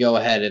I'm gonna go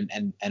ahead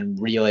and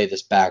relay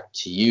this back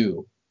to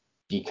you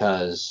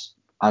because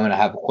I'm gonna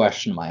have a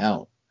question of my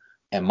own.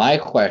 And my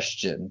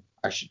question,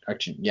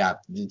 actually, yeah,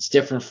 it's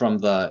different from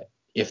the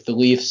if the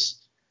Leafs.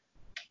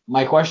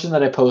 My question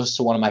that I posed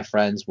to one of my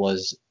friends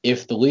was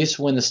if the Leafs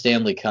win the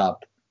Stanley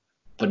Cup,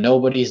 but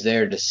nobody's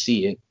there to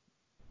see it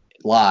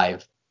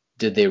live,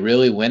 did they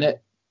really win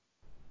it?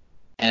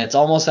 And it's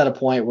almost at a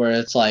point where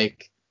it's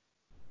like,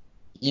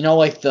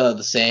 like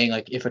the saying,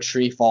 like if a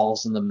tree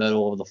falls in the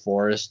middle of the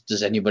forest,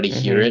 does anybody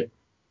hear Hmm. it?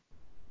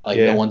 Like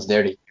no Yeah. one's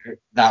there to hear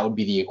it. That would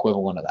be the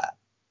equivalent of that.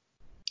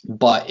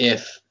 But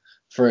if,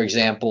 for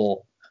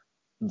example,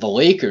 the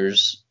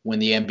Lakers win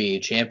the NBA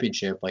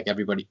championship, like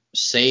everybody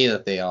say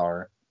that they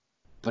are,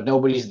 but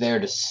nobody's there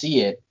to see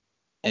it,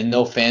 and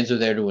no fans are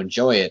there to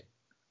enjoy it,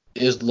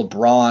 is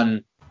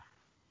LeBron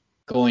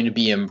going to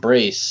be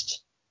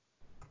embraced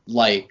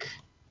like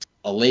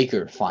a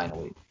Laker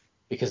finally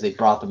because they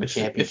brought them a If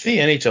championship? the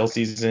NHL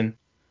season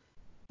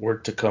were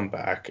to come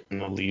back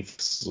and the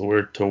Leafs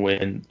were to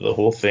win the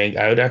whole thing,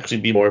 I would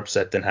actually be more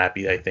upset than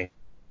happy. I think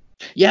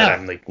that Yeah,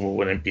 I'm like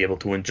wouldn't be able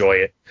to enjoy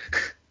it.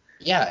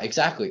 yeah,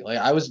 exactly. Like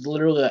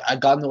I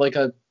got into like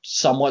a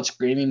somewhat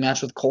screaming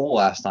match with Cole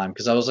last time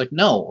because I was like,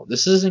 no,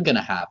 this isn't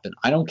gonna happen.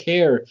 I don't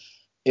care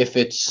if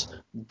it's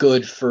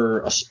good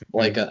for it's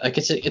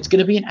going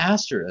to be an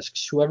asterisk.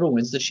 Whoever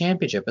wins the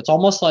championship. It's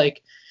almost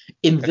like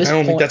in I this don't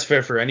think point, that's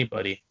fair for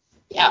anybody.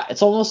 yeah,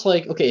 it's almost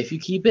like, okay, if you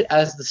keep it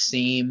as the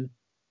same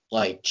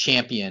like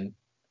champion,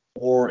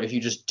 or if you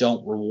just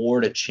don't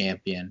reward a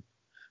champion,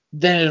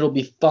 then it'll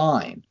be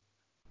fine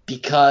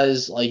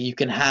because like you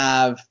can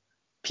have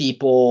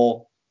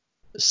people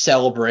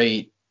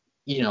celebrate.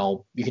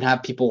 You can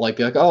have people like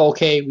be like, oh,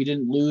 okay, we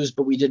didn't lose,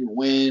 but we didn't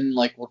win.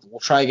 Like we'll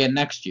try again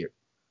next year.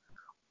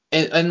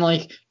 And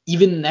like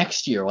even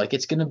next year, like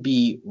it's gonna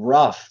be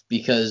rough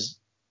because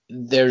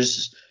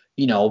there's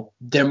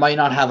there might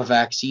not have a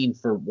vaccine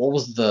for what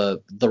was the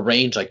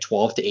range, like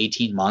 12 to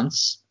 18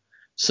 months.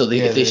 So they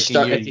Yeah, if they like a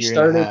start year, if they year and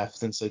a started half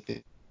since like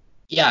they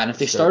yeah, and if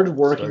they start started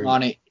working started.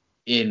 on it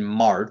in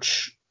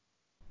March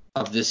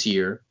of this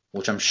year,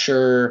 which I'm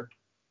sure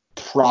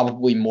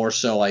probably more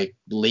so like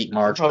late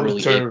March, Probably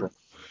early turn April.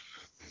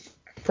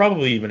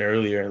 probably even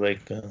earlier.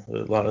 Like a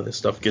lot of this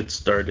stuff gets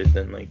started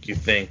than like you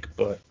think,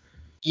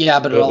 Yeah,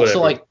 but it but also whatever.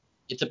 like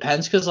it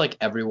depends because like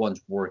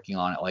everyone's working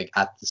on it like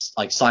at this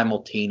like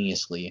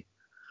simultaneously.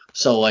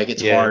 So like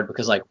it's Yeah, hard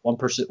because like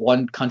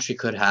one country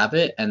could have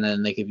it and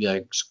then they could be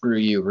like, screw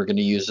you, we're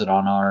gonna use it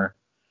on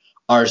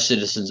our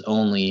citizens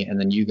only, and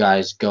then you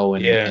guys go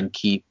yeah. and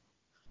keep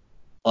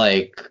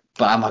like,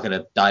 but I'm not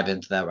gonna dive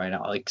into that right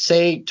now. Like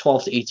say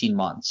 12 to 18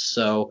 months.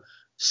 So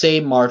say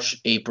March,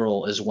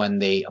 April is when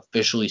they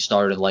officially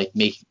started like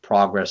making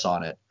progress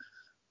on it.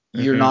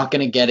 You're Mhm. not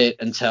going to get it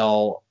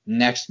until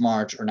next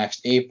March or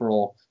next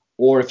April,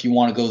 or if you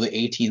want to go the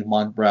 18th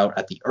month route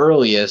at the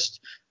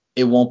earliest,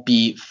 it won't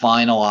be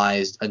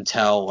finalized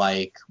until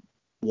like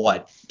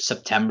what,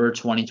 September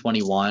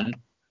 2021.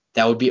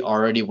 That would be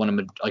already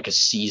when like a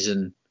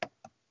season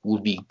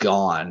would be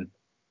gone.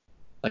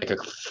 Like a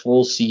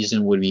full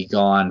season would be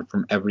gone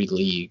from every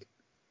league.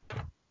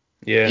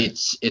 Yeah.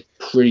 It's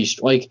pretty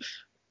like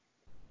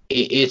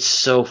it's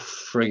so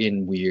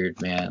friggin'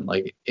 weird, man.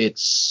 Like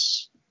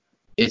it's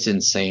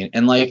insane.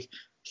 And like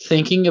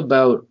thinking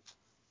about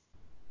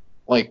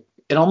like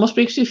it almost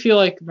makes you feel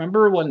like,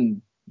 remember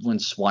when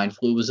swine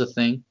flu was a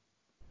thing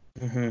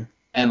Mhm.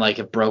 and like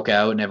it broke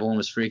out and everyone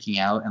was freaking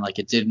out and like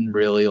it didn't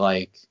really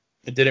like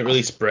It didn't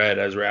really spread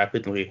as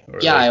rapidly or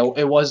yeah, like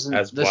it wasn't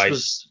as this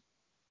was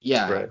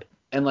yeah, widespread.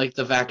 and like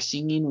the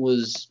vaccine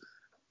was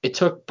it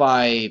took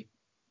by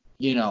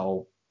you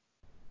know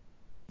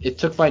it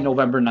took by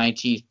November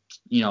 19th,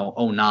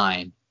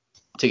 09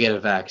 to get a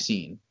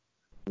vaccine,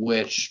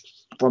 which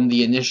from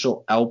the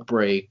initial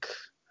outbreak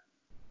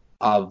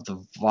of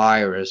the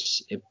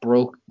virus, it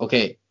broke.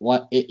 Okay,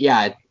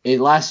 it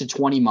lasted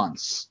 20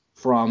 months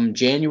from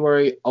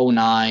January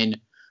 '09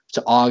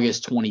 to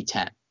August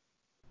 2010.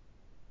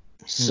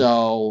 Mhm.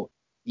 So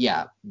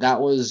yeah, that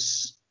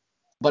was,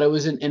 but it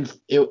was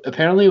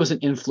apparently it was an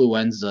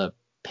influenza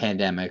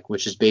pandemic,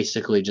 which is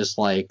basically just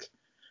like,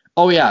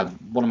 oh yeah,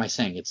 what am I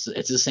saying? It's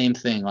the same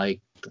thing like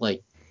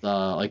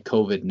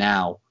COVID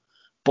now,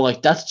 but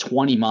like that's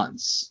 20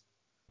 months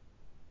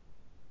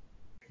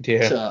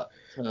Yeah. to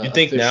You'd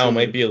think now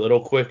might officially. be a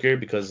little quicker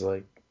because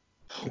like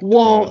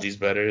Well, technology's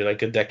better,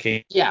 like a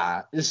decade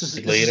yeah, this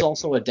is later.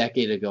 also a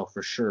decade ago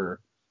for sure.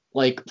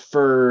 Like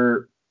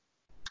for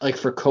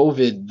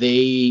COVID,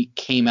 they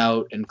came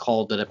out and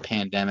called it a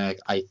pandemic.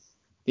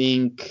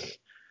 Think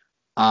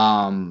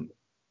um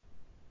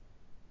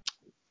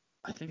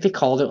I think they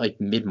called it like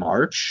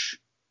mid-March,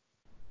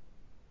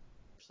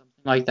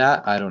 something like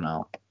that. I don't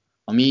know.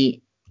 Let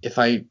me if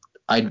I'm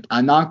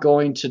not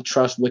going to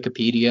trust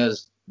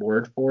Wikipedia's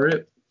word for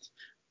it,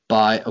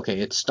 but okay,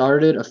 it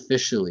started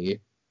officially.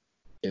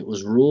 It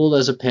was ruled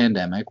as a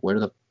pandemic. Where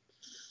the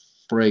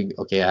frig?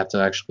 Okay, I have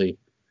to actually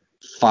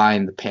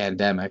find the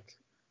pandemic.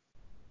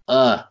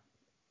 Come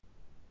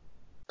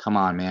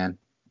on, man.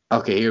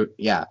 Okay, here,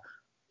 yeah.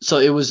 So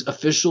it was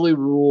officially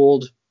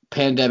ruled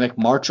pandemic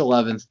March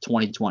 11th,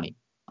 2020,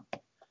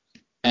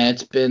 and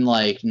it's been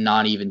like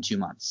not even 2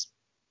 months.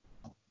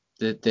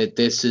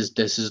 This is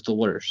the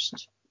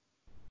worst.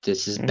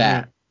 This is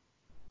bad.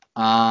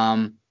 Mhm.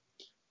 Um,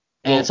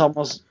 and it's Well,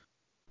 almost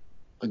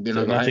so go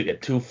not to ahead.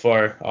 get too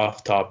far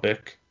off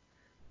topic,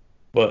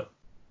 but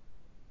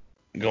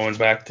going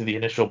back to the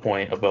initial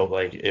point about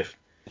like if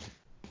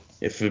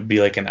it'd be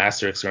like an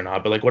asterisk or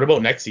not. But like, what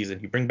about next season?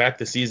 You bring back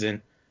the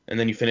season and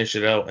then you finish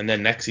it out, and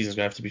then next season's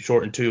gonna have to be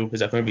shortened too. Is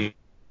that gonna be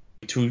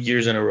 2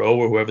 years in a row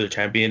where whoever the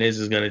champion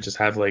is gonna just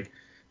have like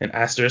an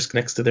asterisk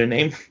next to their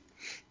name?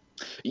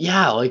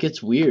 Yeah, like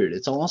it's weird.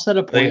 It's almost at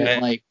a Like,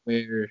 point like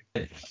where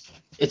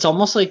it's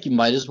almost like you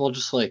might as well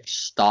just like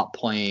stop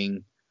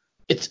playing.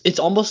 It's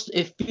almost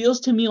it feels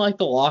to me like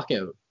the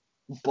lockout,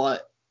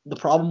 but the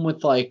problem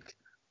with like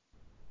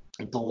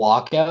the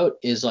lockout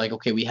is like,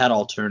 okay, we had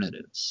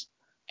alternatives.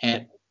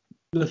 And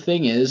the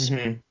thing is,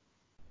 mhm.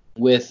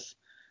 with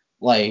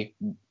like,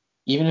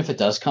 even if it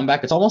does come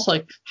back, it's almost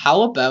like,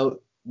 how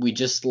about we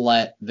just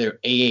let their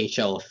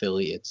AHL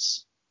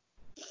affiliates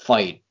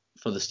fight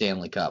for the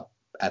Stanley Cup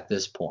at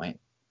this point?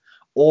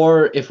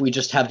 Or if we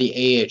just have the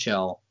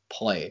AHL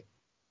play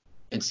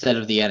instead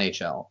of the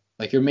NHL.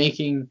 Like,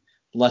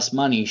 less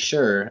money,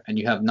 sure, and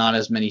you have not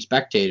as many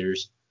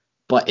spectators,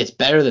 but it's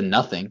better than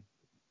nothing.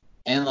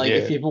 And like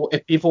Yeah.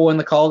 if people win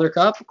the Calder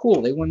Cup,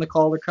 cool, they win the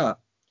Calder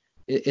Cup.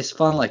 It's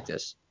fun like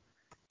this.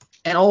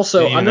 And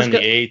also, Even I'm just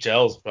then, gonna. the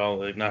AHL is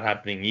probably like, not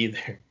happening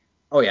either.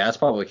 Oh yeah, it's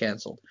probably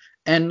canceled.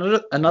 And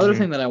another Hmm.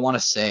 thing that I want to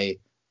say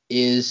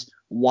is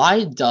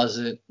why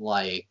doesn't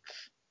like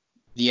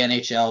the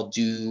NHL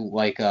do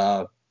like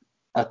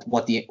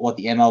what the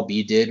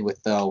MLB did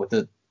with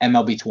the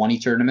MLB 20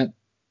 tournament?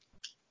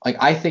 Like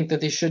I think that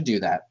they should do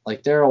that.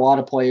 Like there are a lot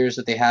of players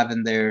that they have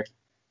in their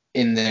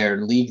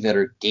league that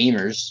are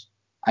gamers.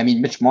 I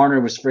mean, Mitch Marner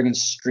was friggin'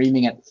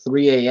 streaming at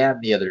 3 a.m.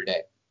 the other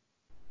day,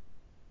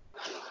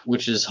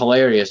 which is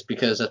hilarious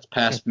because that's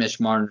past Mitch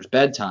Marner's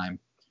bedtime.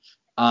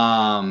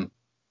 Um,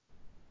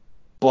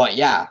 but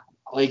yeah,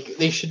 like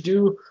they should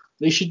do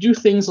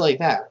things like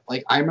that.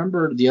 Like I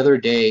remember the other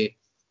day,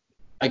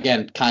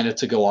 again, kind of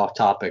to go off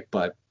topic,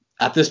 but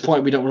at this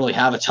point we don't really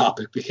have a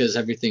topic because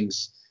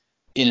everything's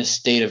in a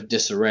state of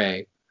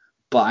disarray.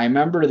 But I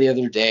remember the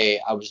other day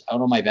I was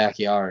out in my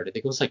backyard. I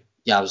think it was it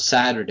was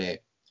Saturday.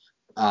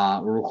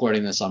 We're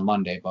recording this on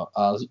Monday, but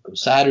it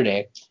was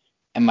Saturday,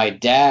 and my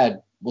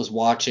dad was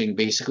watching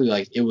basically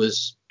like it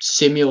was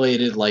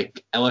simulated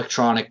like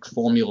electronic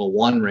Formula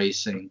One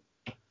racing,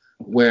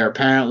 where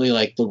apparently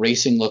like the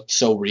racing looked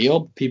so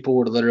real. People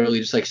were literally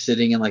just like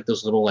sitting in like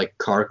those little like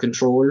car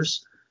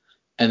controllers,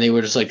 and they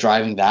were just like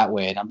driving that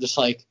way. And I'm just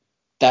like,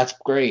 that's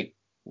great.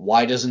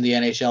 Why doesn't the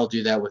NHL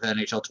do that with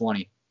NHL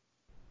 20?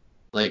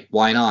 Like,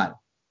 why not?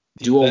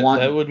 Do a That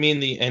one. would mean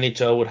the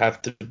NHL would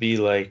have to be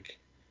like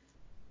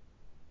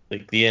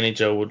the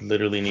NHL would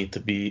literally need to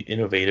be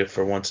innovative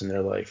for once in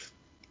their life.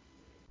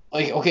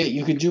 Like, okay,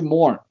 you could do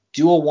more.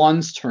 Do a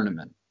ones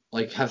tournament.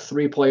 Like, have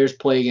three players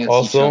play against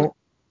each other. Also,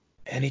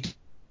 NHL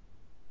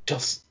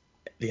just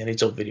the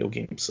NHL video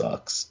game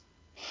sucks.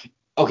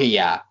 Okay,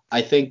 yeah,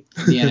 I think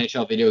the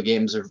NHL video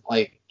games are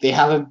like they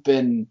haven't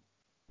been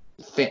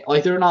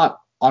like they're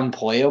not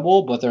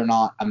unplayable, but they're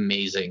not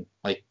amazing.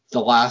 Like the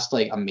last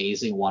like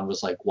amazing one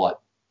was like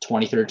what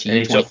 2013,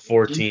 NHL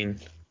 2014.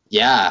 14,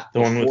 Yeah,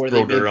 the one with before they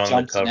made Brodeur the on the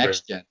jump to cover.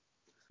 next gen.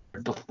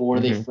 Before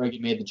they Hmm.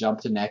 friggin' made the jump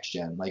to next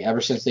gen. Like ever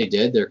since they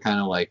did, they're kind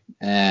of like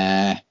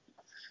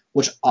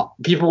Which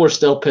people were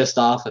still pissed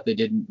off that they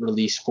didn't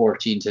release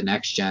 14 to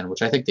next gen,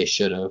 which I think they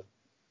should have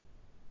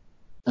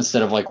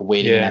instead of like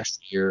waiting an Yeah,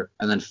 extra year.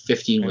 And then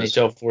 15 was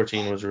NHL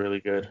 14 was really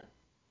good.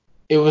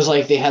 it was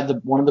like they had the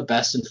one of the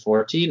best in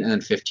 14, and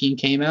then 15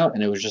 came out,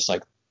 and it was just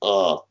like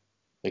ugh,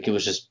 like it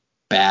was just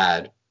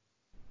bad.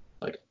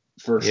 Like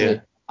Yeah,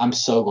 virtually, I'm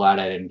so glad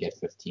I didn't get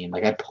 15.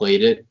 Like I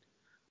played it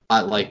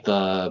at like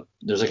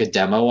there's like a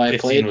demo I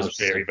played, 15 and I was was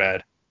just very like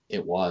bad.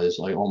 it was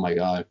like oh my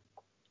god.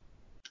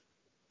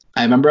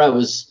 I remember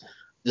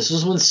this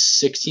was when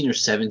 16 or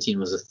 17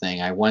 was a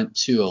thing. I went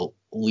to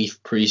a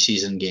Leaf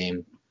preseason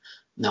game.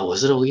 No,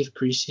 was it a Leaf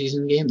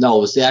preseason game? No,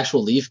 it was the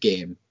actual Leaf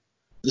game.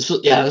 This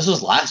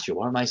was last year.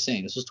 What am I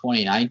saying? This was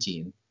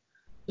 2019.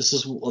 This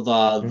is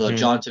the Hmm.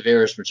 John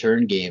Tavares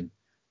return game,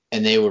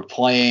 and they were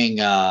playing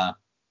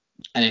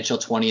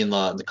NHL 20 in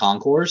the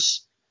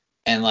concourse,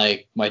 and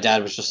like my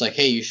dad was just like,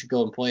 "Hey, you should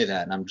go and play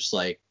that," and I'm just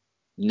like,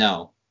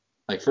 "No."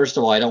 Like first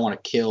of all, I don't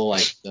want to kill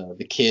like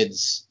the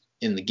kids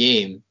in the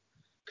game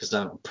because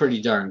I'm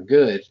pretty darn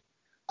good,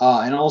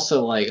 and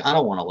also like I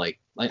don't want to like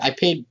I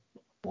paid.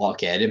 Well,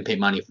 okay, I didn't pay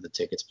money for the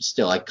tickets, but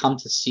still, I come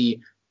to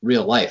see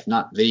real life,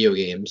 not video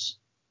games.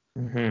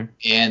 Hmm.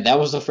 And that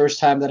was the first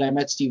time that I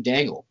met Steve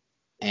Dangle.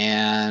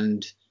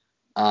 And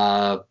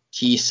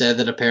he said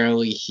that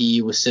apparently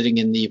he was sitting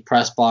in the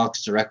press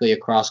box directly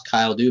across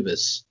Kyle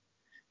Dubas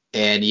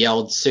and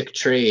yelled sick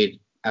trade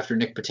after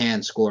Nick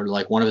Patan scored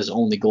like one of his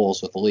only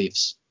goals with the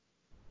Leafs.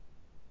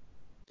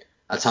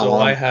 That's how So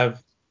I long.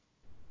 have,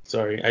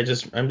 sorry,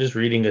 I'm just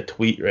reading a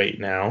tweet right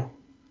now,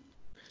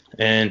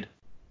 and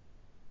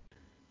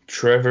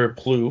Trevor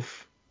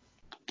Plouffe,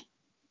 Oh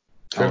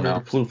Trevor no.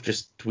 Plouffe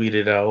just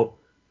tweeted out,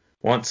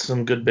 "Want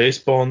some good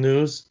baseball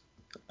news?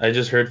 I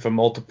just heard from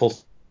multiple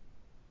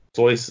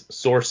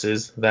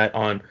sources that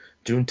on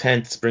June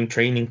 10th, spring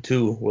training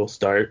 2 will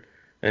start,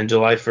 and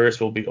July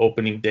 1st will be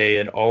opening day,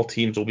 and all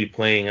teams will be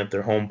playing at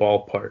their home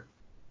ballpark."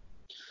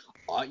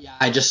 Yeah,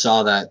 I just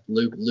saw that.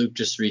 Luke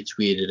just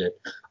retweeted it.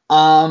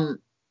 Um.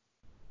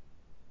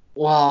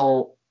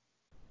 Well,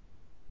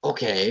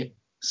 okay.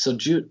 So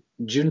June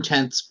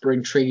 10th,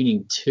 spring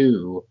training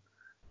 2.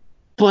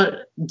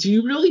 But do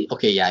you really?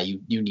 Okay, yeah,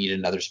 you need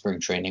another spring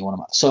training.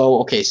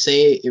 So okay,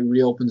 say it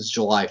reopens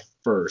July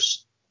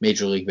 1st,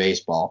 Major League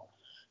Baseball.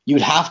 You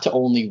would have to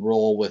only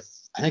roll with.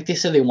 I think they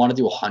said they want to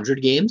do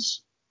 100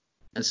 games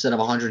instead of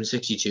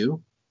 162,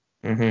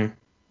 Hmm.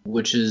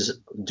 which is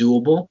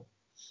doable.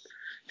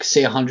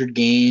 Say 100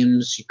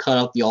 games, you cut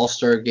out the All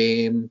Star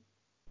game,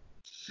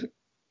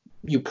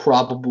 you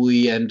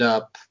probably end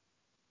up.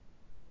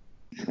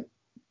 What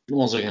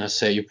was I gonna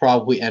say? You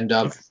probably end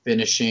up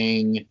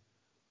finishing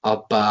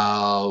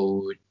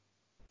about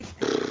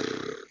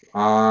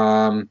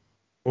um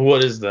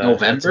What is that?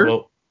 That's November.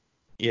 about,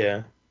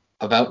 yeah.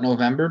 about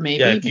November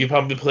Yeah, maybe. you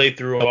probably play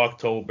through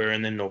October,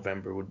 and then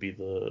November would be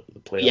the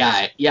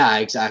playoffs. Yeah,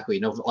 exactly.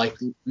 No, like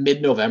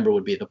mid-November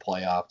would be the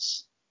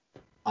playoffs.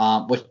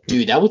 But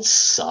dude, that would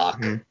suck.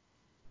 Mhm.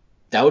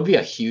 That would be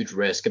a huge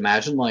risk.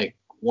 Imagine like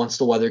once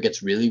the weather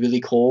gets really,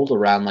 really cold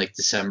around like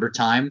December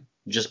time,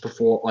 just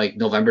before like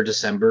November,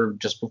 December,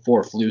 just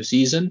before flu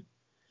season.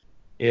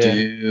 Yeah.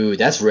 Dude,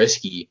 that's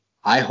risky.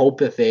 I hope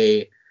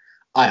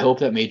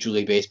that Major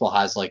League Baseball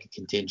has like a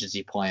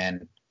contingency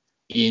plan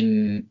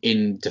in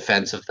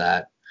defense of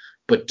that.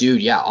 But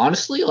dude, yeah,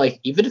 honestly, like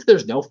even if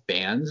there's no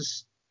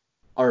fans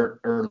or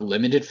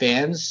limited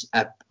fans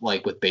at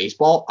like with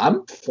baseball,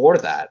 I'm for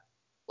that.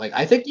 Like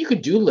I think you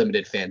could do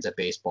limited fans at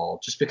baseball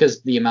just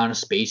because the amount of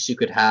space you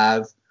could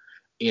have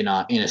in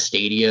a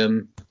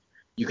stadium.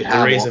 You could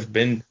have all,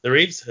 The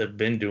Rays have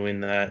been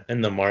doing that,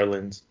 and the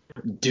Marlins.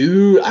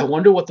 dude, I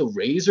wonder what the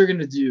Rays are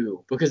gonna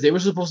do because they were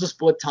supposed to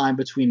split time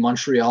between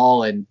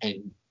Montreal and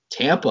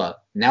Tampa.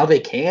 Now they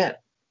can't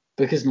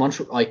because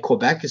Montreal like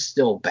Quebec is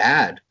still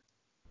bad.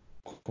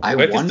 I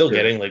Quebec is still wonder.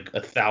 getting like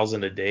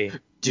 1,000 a day.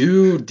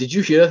 Dude, did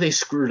you hear that they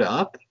screwed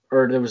up?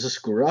 Or there was a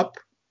screw up?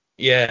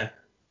 Yeah.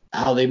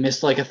 How they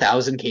missed like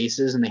 1,000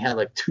 cases and they had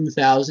like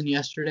 2,000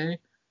 yesterday?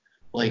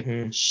 Like,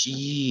 Hmm.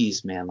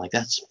 jeez, man, like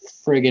that's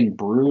friggin'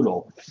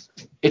 brutal.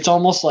 It's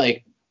almost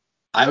like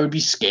I would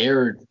be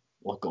scared.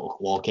 Well,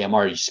 okay, I'm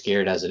already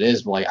scared as it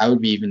is, but like I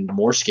would be even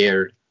more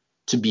scared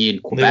to be in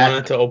They Quebec.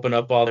 wanted to open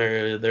up all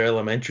their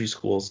elementary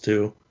schools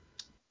too.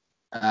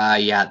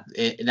 Yeah,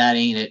 that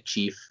ain't it,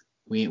 Chief.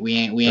 We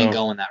ain't No.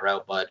 going that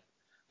route, bud.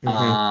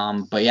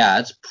 Hmm. But yeah,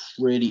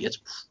 it's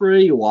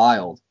pretty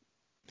wild.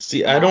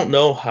 See, I don't Um,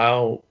 know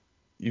how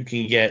you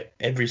can get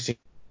every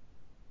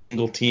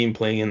single team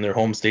playing in their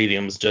home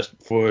stadiums just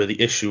for the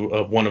issue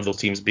of one of those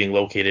teams being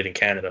located in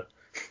Canada.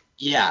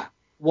 yeah.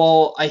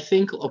 Well, I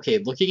think okay,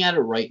 looking at it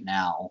right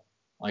now,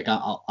 like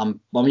I'm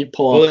let me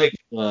pull Well, up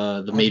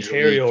like the major league.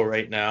 Ontario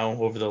right now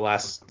over the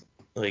last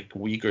like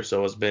week or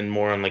so has been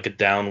more on like a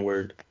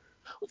downward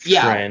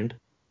Yeah, trend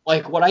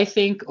like what I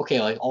think. Okay,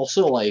 like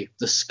also like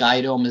the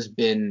Sky Dome has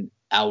been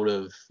out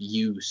of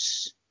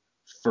use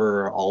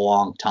for a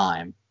long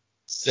time.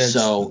 since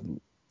So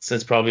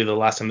since probably the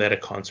last time they had a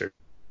concert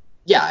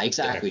yeah, there.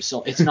 exactly.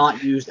 So it's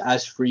not used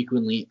as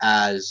frequently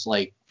as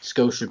like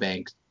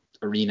Scotiabank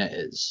Arena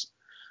is. Yeah.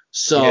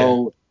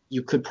 So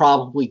you could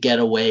probably get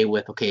away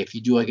with okay if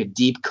you do like a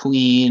deep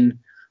clean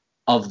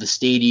of the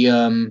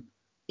stadium,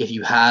 if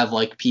you have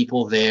like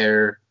people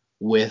there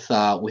with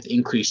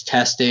increased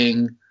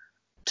testing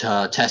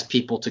to test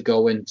people to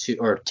go into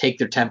or take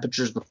their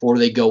temperatures before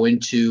they go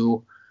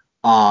into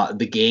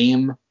the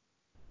game.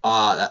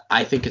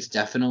 I think it's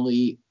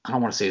definitely I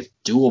don't want to say it's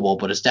doable,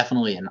 but it's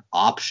definitely an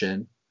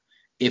option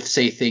if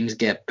say things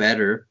get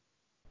better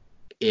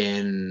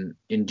in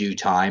due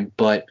time.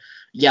 But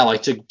yeah,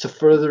 like to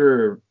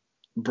further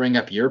bring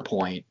up your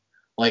point,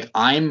 like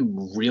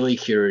I'm really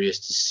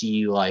curious to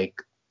see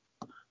like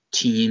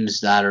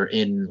teams that are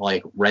in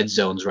like red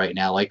zones right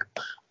now. Like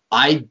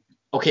I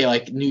okay,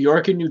 like New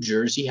York and New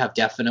Jersey have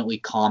definitely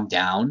calmed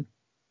down,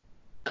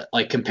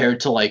 like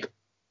compared to like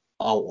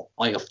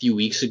a few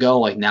weeks ago.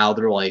 Like now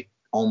they're like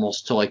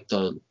almost to like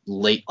the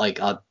late I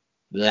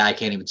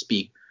can't even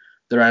speak.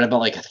 They're at about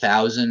like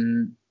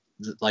 1,000,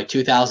 like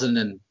 2,000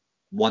 and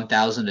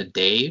 1,000 a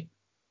day,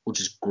 which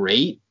is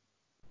great.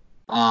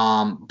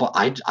 But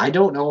I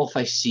don't know if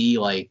I see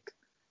like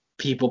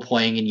people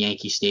playing in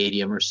Yankee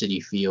Stadium or City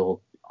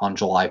Field on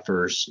July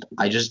 1st.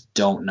 I just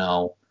don't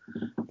know.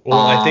 Well,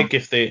 Um,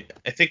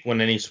 I think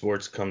when any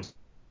sports comes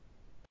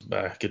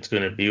back, it's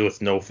going to be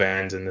with no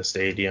fans in the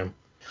stadium.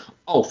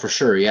 oh, for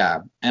sure,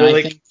 yeah. And But I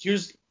like think no,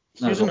 here's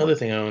go for another it.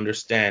 thing I don't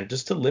understand.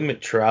 Just to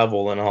limit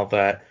travel and all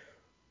that,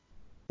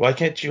 why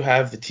can't you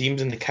have the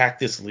teams in the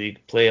Cactus League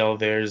play all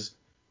theirs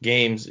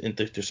games in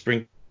their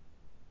spring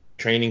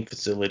training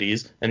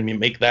facilities and you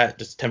make that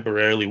just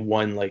temporarily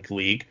one like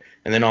league,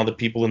 and then all the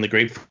people in the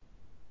Grapefruit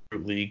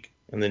League,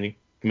 and then you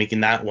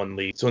making that one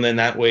league. So then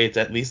that way it's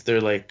at least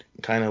they're like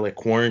kind of like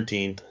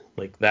quarantined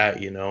like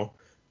that, you know.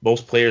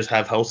 Most players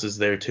have houses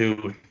there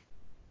too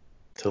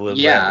to live at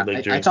Yeah, like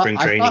I during thought spring I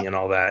thought training and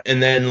all that.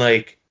 And then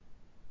like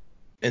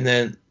and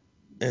then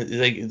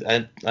like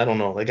I don't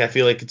know, like I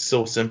feel like it's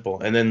so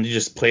simple. And then you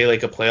just play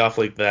like a playoff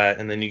like that,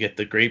 and then you get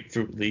the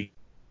Grapefruit League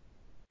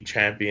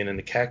champion and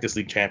the Cactus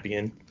League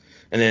champion,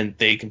 and then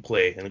they can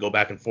play and go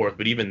back and forth.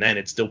 But even then,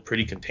 it's still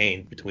pretty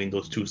contained between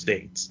those two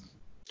states.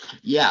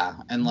 yeah,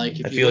 and like I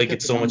if you feel look like at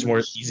it's the so much more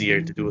numbers,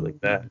 easier to do it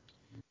like that.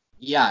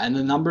 yeah, and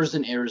the numbers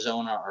in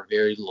Arizona are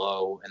very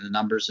low, and the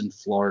numbers in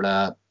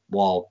Florida,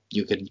 well,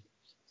 you could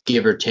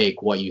give or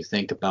take what you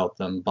think about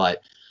them,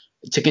 but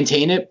to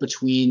contain it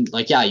between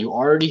like yeah, you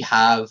already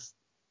have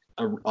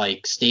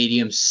like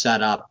stadiums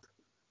set up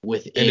And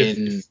if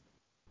within it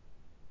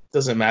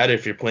doesn't matter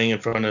if you're playing in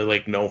front of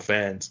like no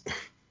fans,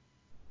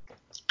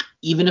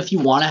 even if you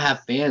want to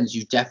have fans,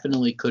 you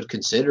definitely could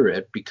consider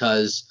it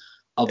because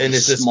of the and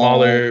it's a small.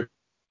 smaller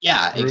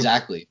Yeah, group.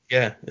 exactly.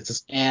 Yeah, it's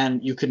just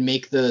And you could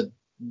make the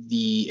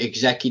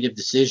executive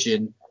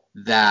decision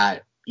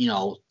that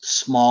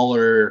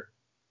smaller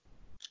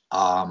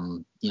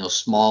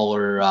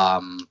smaller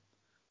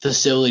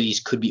facilities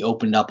could be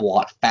opened up a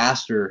lot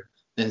faster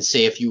than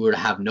say if you were to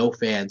have no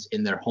fans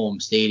in their home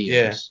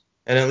Yeah, stadiums.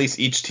 and at least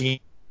each team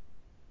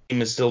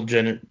is still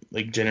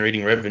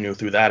generating revenue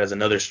through that as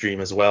another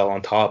stream as well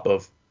on top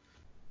of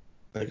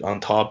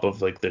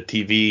like their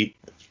TV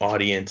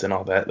audience and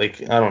all that.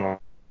 Like I don't know,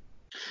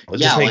 it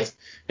just Yeah, like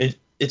makes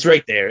it's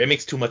right there. It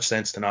makes too much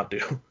sense to not do.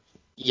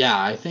 yeah,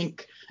 I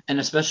think, and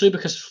especially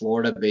because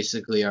Florida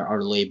basically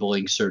are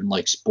labeling certain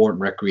like sport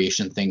and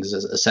recreation things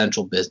as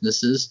essential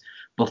businesses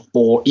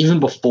even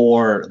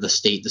before the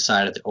state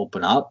decided to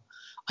open up.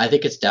 I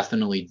think it's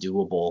definitely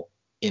doable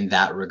in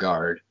that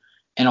regard.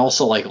 And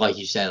also like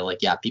you said, like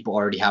yeah, people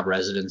already have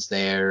residents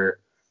there.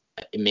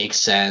 It makes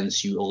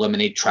sense. You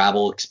eliminate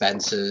travel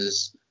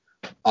expenses.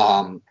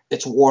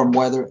 It's warm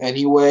weather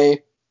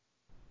anyway.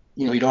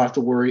 You don't have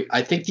to worry.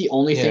 I think the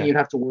only thing Yeah, you'd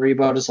have to worry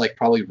about is like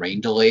probably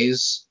rain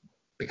delays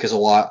because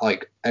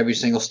like every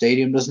single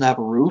stadium doesn't have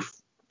a roof.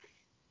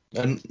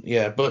 and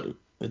yeah, but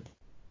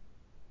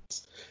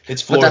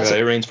it's But Florida.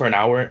 It rains for an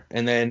hour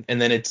and then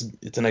it's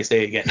a nice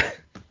day again.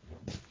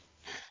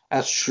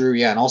 that's true,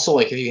 yeah. And also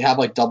like if you have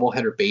like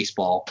doubleheader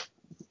baseball,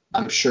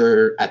 I'm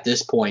sure at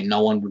this point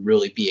no one would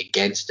really be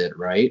against it,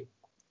 right?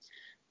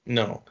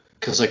 No.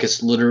 Because like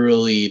it's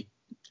literally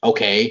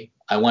okay.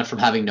 I went from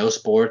having no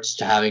sports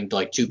to having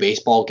like two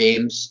baseball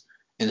games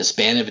in the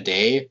span of a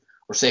day,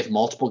 or say if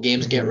multiple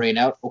games get Hmm. rained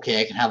out, okay,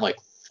 I can have like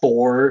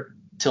 4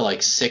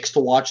 to 6 to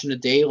watch in a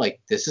day. Like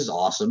this is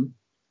awesome.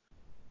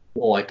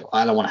 Well, like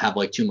I don't want to have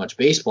like too much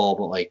baseball,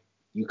 but like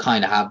you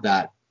kind of have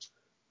that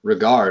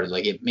regard.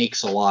 Like it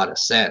makes a lot of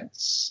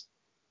sense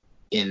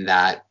in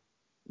that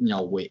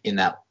in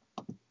that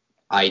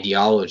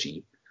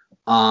ideology.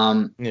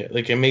 Um, Yeah,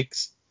 like it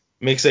makes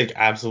like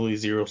absolutely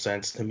zero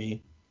sense to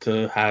me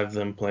to have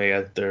them play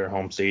at their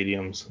home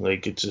stadiums.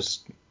 Like it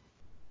just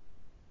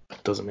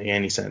doesn't make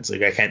any sense.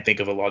 Like I can't think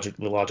of the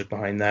logic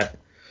behind that.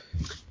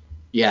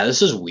 yeah,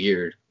 this is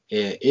weird.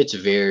 It's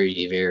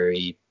very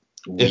very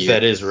If weird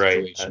that is right,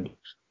 at situation.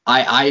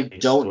 I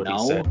least don't what he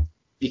know said.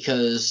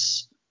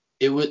 because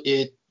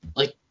it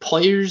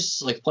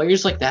players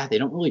like that they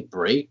don't really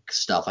break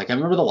stuff. Like I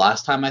remember the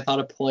last time I thought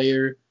a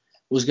player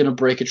was gonna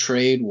break a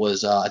trade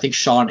was I think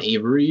Sean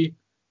Avery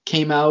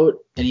came out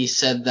and he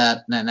said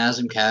that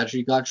Nazem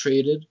Kadri got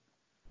traded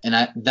and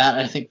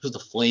I think was the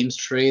Flames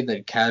trade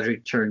that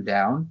Kadri turned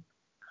down.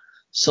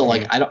 So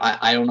like Hmm.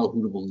 I don't know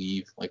who to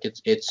believe. Like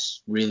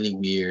it's really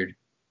weird,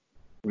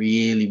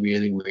 really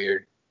really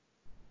weird.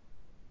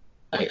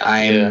 Like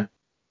Yeah.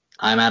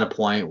 I'm at a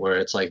point where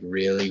it's like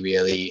really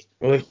really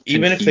Well, like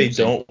even if they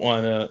confusing. don't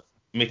want to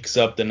mix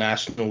up the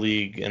National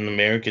League and the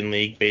American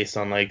League based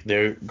on like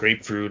their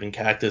grapefruit and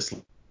cactus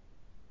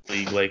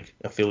league like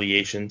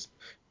affiliations,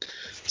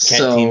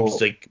 can't teams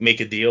So like make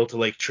a deal to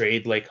like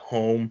trade like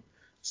home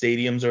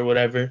stadiums or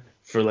whatever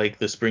for like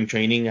the spring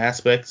training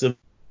aspects of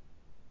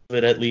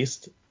it at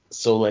least?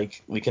 So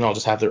like we can all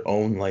just have their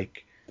own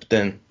like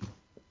then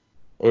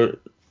or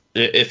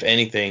if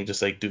anything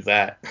just like do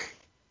that.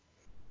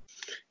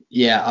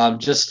 yeah,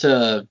 just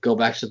to go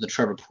back to the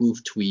Trevor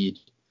Plouffe tweet,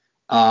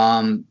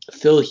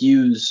 Phil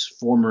Hughes,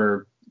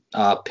 former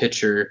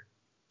pitcher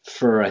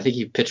for I think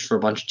he pitched for a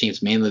bunch of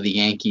teams, mainly the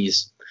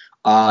Yankees.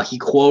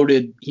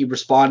 He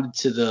responded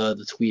to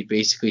the tweet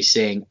basically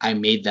saying, "I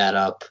made that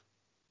up."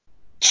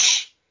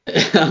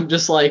 I'm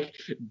just like,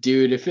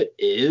 dude, if it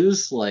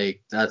is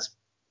like that's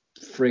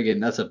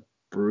a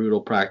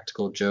brutal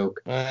practical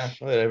joke.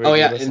 Whatever, Oh dude.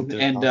 yeah, That's and something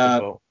to talk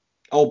about.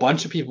 a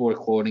bunch of people were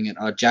quoting it.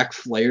 Jack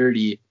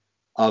Flaherty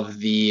of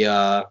the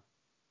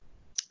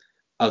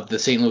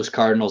St. Louis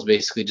Cardinals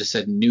basically just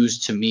said news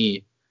to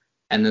me,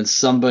 and then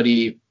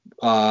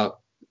uh,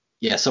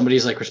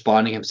 somebody's like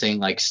responding him saying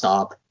like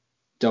stop,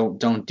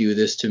 don't do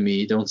this to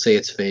me, don't say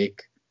it's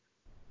fake.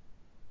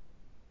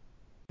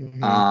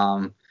 Hmm.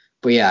 Um,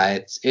 but yeah,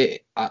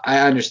 I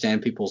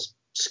understand people's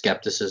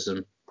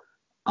skepticism.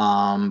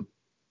 Um,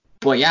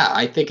 but yeah,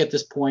 I think at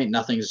this point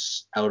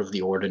nothing's out of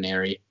the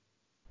ordinary.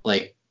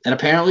 Like, and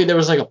apparently there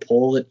was like a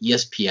poll that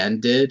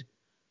ESPN did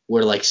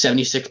where like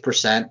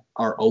 76%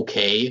 are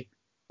okay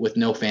with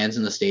no fans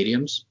in the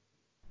stadiums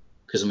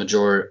because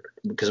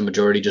a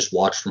majority just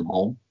watch from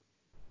home.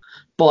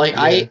 But like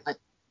Yeah.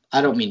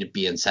 I don't mean to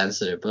be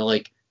insensitive, but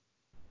like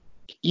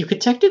you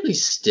could technically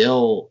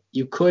still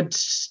you could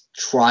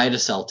try to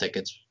sell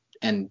tickets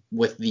and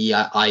with the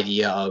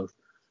idea of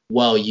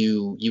well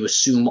you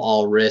assume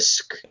all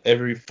risk.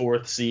 Every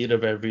fourth seat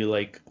of every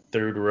like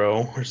third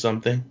row or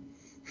something.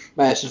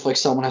 Imagine if like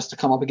someone has to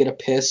come up and get a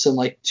piss and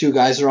like two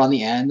guys are on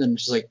the end and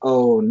just like,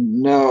 oh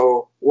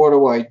no, what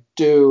do I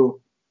do?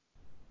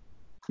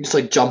 You just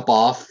like jump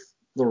off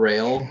the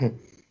rail.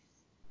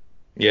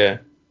 Yeah.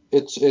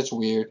 It's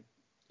weird.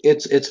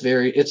 It's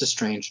a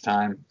strange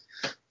time.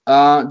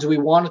 Do we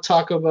want to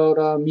talk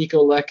about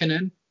Mikko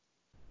Lehkonen?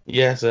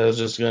 Yes, I was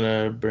just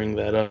gonna bring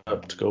that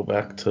up to go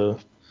back to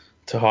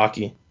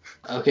hockey.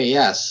 Okay,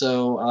 yeah.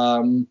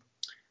 So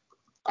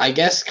I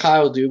guess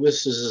Kyle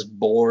Dubas is as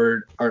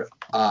bored, or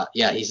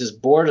yeah, he's as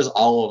bored as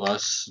all of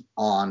us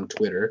on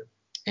Twitter.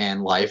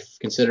 and life,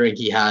 considering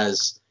he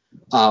has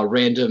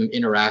random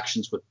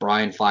interactions with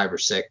Brian 5 or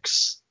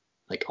 6,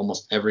 like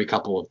almost every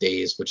couple of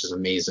days, which is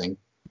amazing.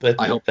 But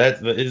I hope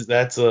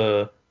that's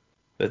a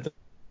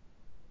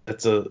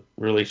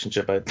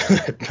relationship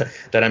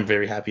that I'm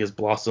very happy has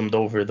blossomed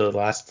over the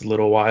last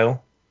little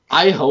while.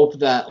 I hope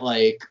that,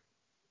 like,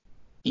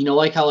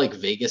 like how like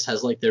Vegas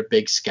has like their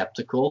big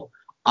skeptical.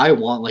 I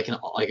want like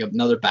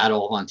another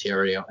Battle of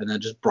Ontario, and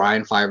then just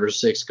Brian 5 or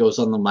 6 goes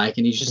on the mic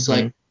and he's just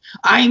Mm-hmm. like,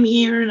 "I'm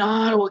here in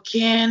Ottawa,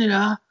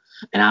 Canada,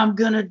 and I'm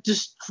gonna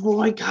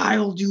destroy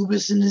Kyle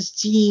Dubas and his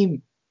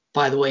team.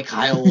 By the way,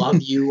 Kyle,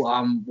 love you.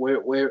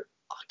 Where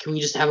can we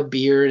just have a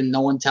beer and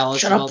no one tell us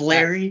Shut about up,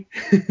 Larry.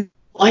 that?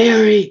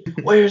 Larry,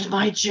 where's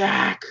my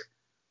Jack?"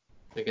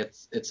 Like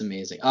it's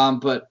amazing.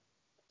 But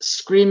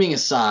screaming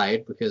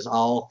aside, because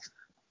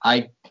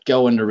I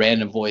go into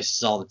random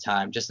voices all the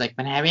time, just like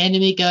when I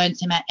randomly go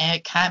into my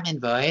Eric Cartman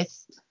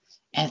voice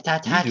and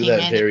start You do talking that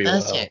random very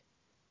bullshit. well.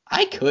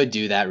 I could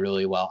do that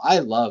really well. I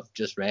love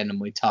just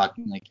randomly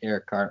talking like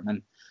Eric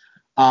Cartman.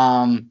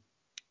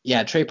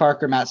 Yeah, Trey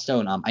Parker, Matt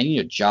Stone. I need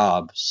a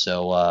job,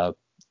 so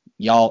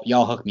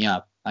y'all hook me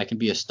up. I can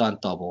be a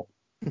stunt double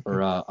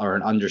or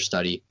an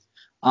understudy.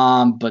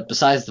 But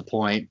besides the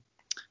point,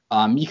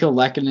 Mikko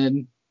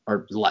Lehtonen,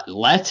 or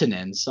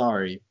Lehtinen,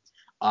 sorry.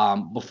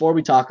 Before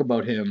we talk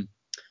about him,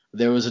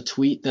 there was a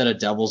tweet that a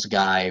Devils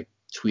guy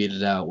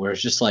tweeted out where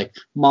it's just like,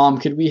 "Mom,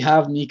 could we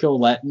have Mikko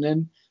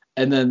Lehtinen?"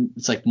 And then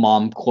it's like,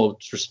 Mom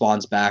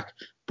responds back,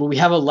 "But we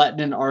have a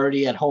Lehtinen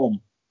already at home."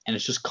 And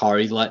it's just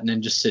Kari Lehtinen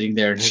just sitting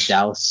there in his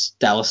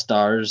Dallas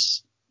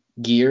Stars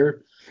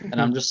gear.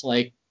 And I'm just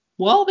like,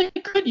 well, they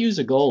could use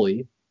a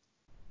goalie.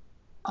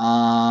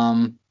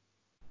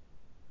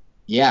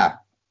 Yeah.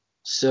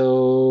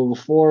 So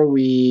before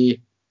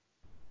we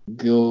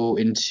go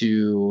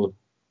into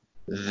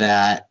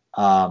that,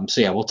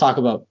 we'll talk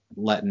about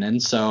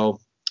Lehtinen. So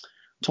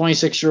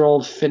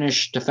 26-year-old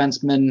Finnish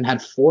defenseman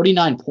had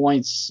 49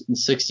 points in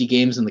 60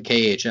 games in the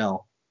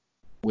KHL,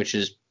 which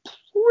is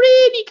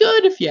pretty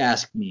good if you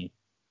ask me.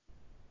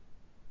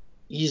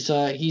 He's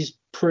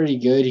pretty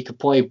good. He could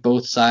play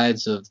both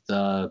sides of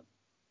the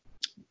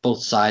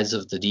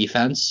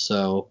defense.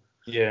 So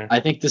Yeah. I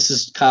think this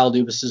is Kyle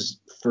Dubas's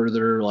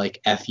further like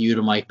FU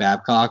to Mike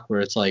Babcock,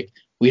 where it's like,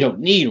 we don't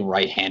need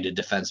right-handed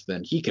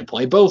defensemen. He can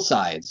play both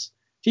sides.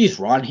 He's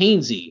Ron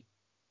Hainsey.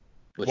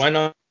 Why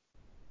not?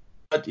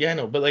 But yeah,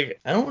 no, but like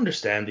I don't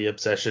understand the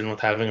obsession with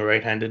having a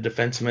right-handed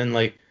defenseman.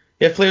 Like,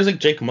 you have players like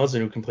Jake Muzzin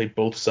who can play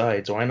both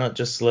sides. Why not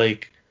just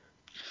like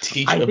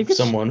teach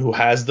someone who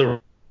has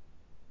the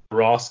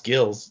raw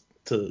skills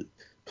to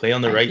play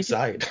on the right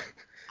side?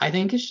 I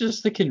think it's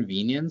just the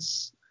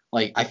convenience.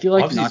 Like, I feel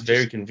like Obviously, not it's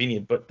very just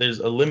convenient, but there's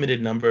a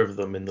limited number of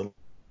them in the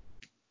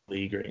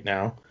league right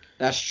now.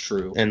 that's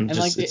true. And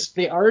like just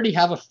they already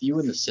have a few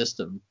in the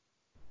system.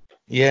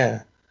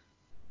 yeah.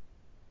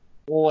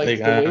 Well, like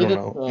the I way don't that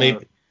know.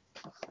 Maybe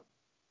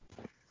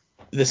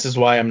this is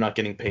why I'm not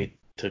getting paid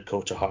to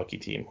coach a hockey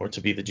team or to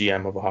be the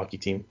GM of a hockey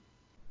team.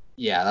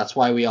 Yeah, that's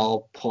why we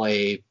all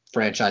play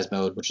franchise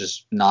mode, which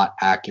is not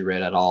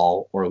accurate at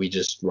all, or we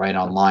just write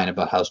online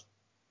about how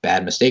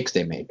bad mistakes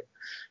they make.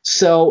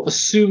 So,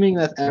 assuming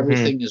that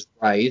everything is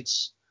right,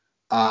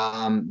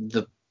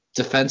 the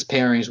defense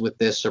pairings with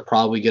this are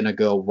probably going to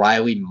go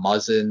Riley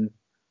Muzzin,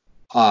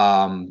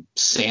 Riley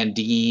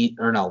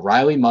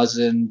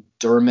Muzzin,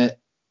 Dermott,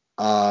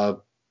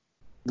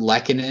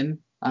 Lehkonen,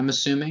 I'm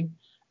assuming,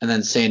 and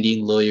then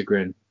Sandin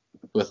Liljegren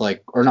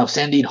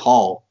Sandin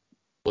Hall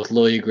with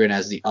Liljegren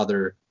as the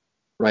other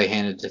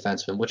right-handed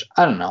defenseman, which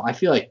I don't know. I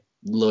feel like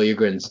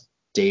Liljegren's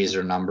days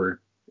are numbered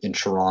in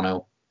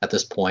Toronto at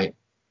this point.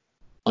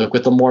 Like,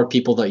 with the more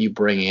people that you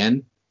bring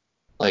in,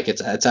 like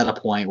it's at a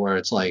point where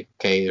it's like,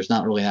 okay, there's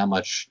not really that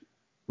much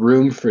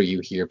room for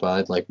you here,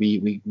 bud. Like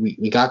we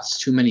got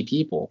too many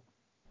people.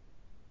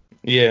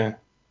 Yeah.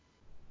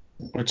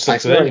 Which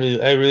sucks. I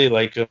really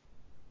like him.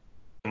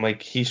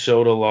 Like, he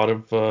showed a lot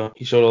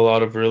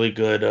of really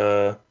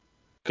good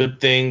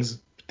things.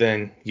 But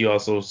then he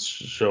also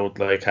showed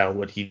like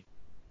what he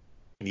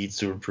needs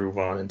to improve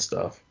on and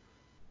stuff.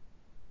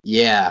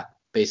 Yeah,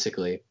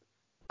 basically.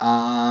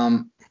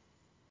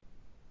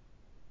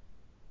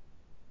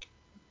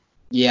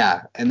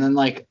 Yeah, and then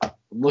like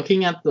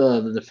looking at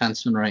the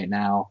defensemen right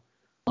now,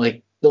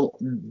 like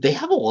they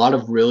have a lot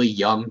of really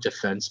young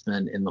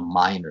defensemen in the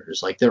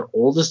minors. Like, their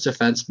oldest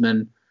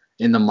defenseman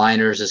in the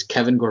minors is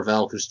Kevin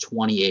Gorvel, who's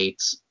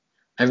 28.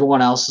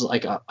 Everyone else is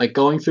like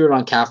going through it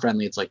on Cap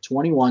Friendly, it's like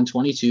 21,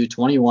 22,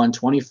 21,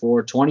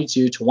 24,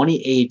 22,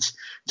 28,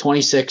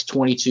 26,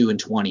 22, and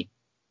 20.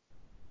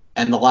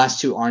 And the last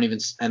three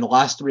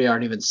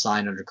aren't even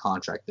signed under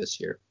contract this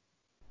year.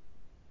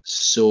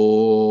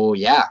 So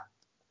yeah.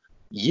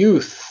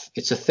 Youth,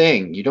 it's a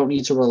thing. You don't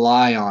need to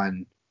rely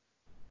on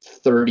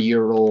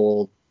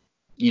 30-year-old,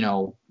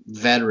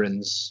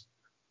 veterans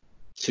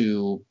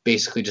to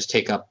basically just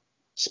take up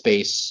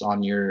space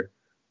on your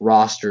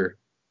roster,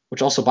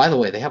 which also, by the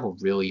way, they have a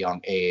really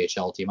young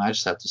AHL team. I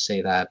just have to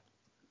say that.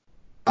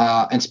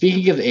 And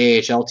speaking of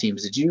AHL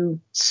teams, did you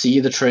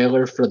see the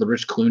trailer for the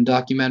Rich Clune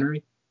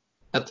documentary?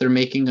 that they're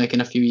making like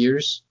in a few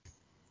years.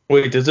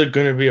 Wait, is there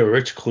gonna be a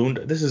Rich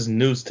Klund? This is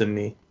news to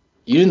me.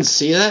 You didn't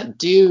see that,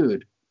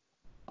 dude?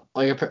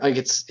 Like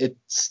it's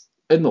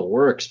in the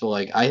works, but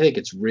like I think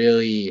it's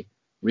really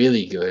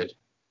really good.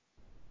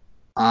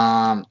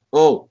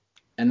 Oh,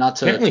 and not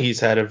to Apparently, he's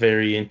had a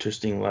very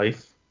interesting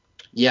life.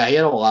 yeah, he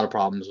had a lot of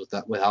problems with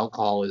that with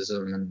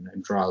alcoholism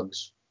and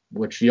drugs,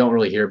 which you don't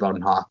really hear about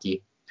in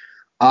hockey.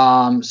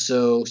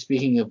 So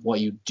speaking of what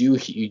you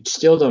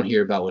still don't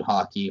hear about with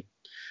hockey.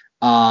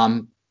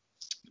 Um,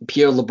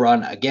 Pierre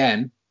LeBrun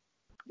again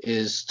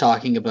is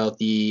talking about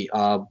the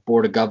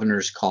Board of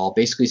Governors call,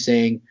 basically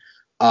saying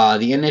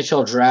the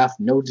NHL draft,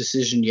 no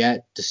decision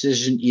yet.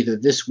 Decision either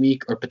this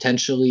week or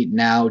potentially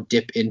now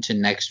dip into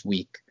next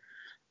week.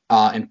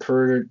 And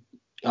per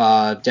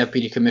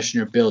Deputy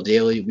Commissioner Bill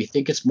Daly, we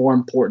think it's more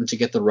important to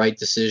get the right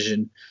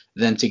decision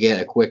than to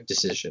get a quick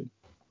decision.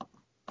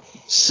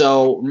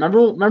 So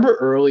remember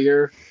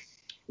earlier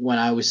when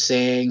I was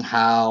saying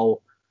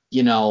how,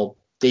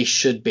 they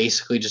should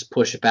basically just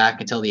push it back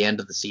until the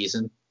end of the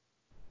season?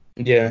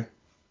 Yeah.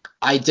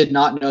 I did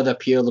not know that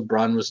Pierre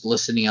LeBrun was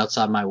listening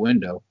outside my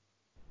window,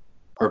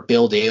 or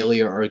Bill Daly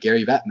or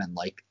Gary Bettman.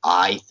 Like,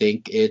 I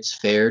think it's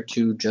fair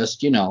to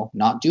just,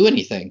 not do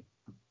anything.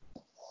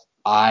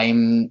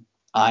 I'm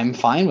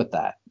fine with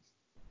that.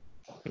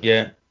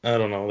 Yeah. I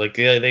don't know. Like,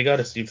 yeah, they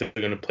gotta see if they're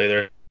gonna play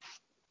the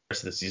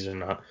rest of the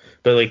season or not.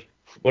 But like,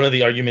 one of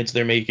the arguments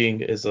they're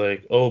making is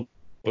like, oh,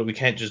 but we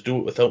can't just do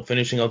it without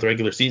finishing out the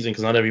regular season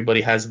because not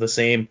everybody has the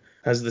same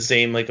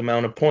like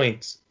amount of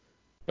points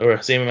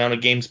or same amount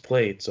of games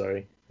played.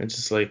 Sorry. It's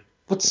just like,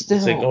 But it's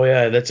like, oh still,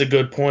 yeah, that's a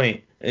good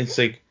point. It's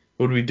like,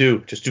 what do we do?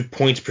 Just do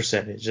points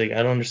percentage. Like,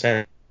 I don't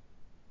understand.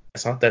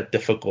 It's not that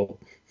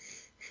difficult.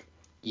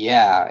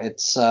 yeah,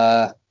 it's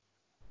I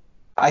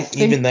Even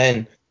think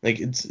then, like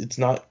it's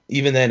not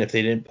even then if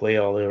they didn't play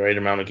all the right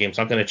amount of games, it's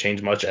not going to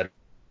change much at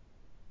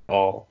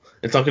all.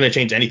 It's not going to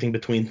change anything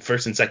between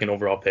first and second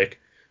overall pick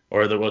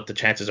or what the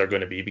chances are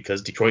going to be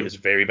because Detroit is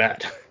very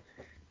bad.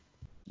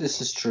 this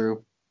is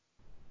true.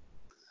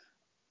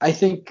 I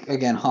think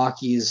again,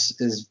 hockey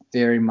is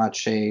very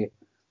much a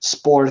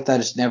sport that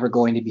is never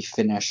going to be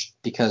finished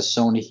because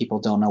so many people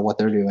don't know what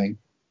they're doing.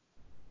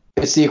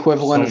 It's the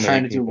equivalent So of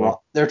many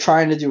people. they're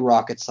trying to do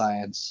rocket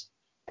science,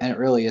 and it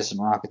really isn't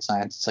rocket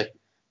science. It's like,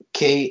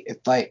 okay,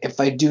 if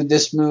I do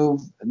this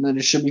move, and then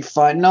it should be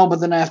fine. No,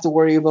 but then I have to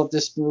worry about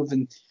this move,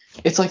 and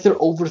it's like they're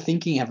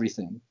overthinking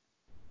everything.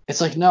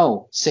 It's like,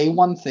 no, say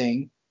one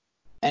thing,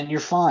 and you're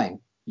fine.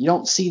 You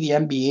don't see the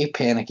NBA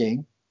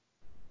panicking.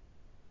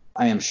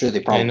 I am sure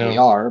they I probably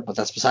know. are, but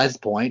that's besides the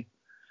point.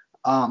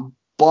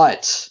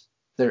 But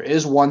there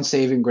is one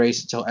saving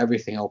grace until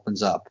everything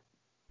opens up.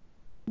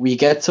 We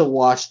get to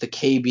watch the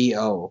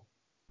KBO,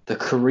 the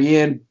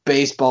Korean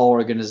Baseball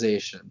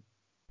Organization.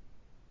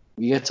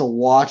 We get to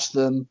watch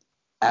them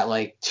at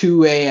like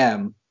 2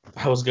 a.m.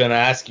 I was gonna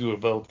ask you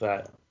about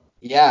that.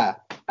 Yeah,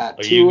 at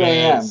Are you 2 gonna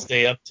a.m.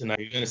 stay up tonight?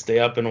 Are you gonna stay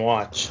up and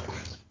watch?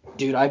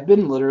 Dude, I've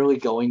been literally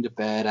going to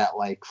bed at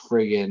like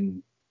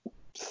friggin'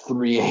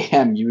 3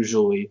 a.m.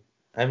 usually.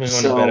 I've been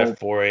going to bed So at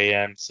 4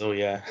 a.m. So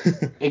yeah.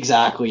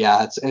 exactly,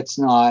 yeah, it's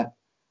not.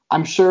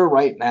 I'm sure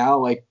right now,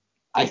 like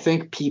I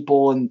think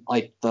people and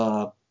like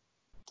the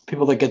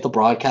people that get the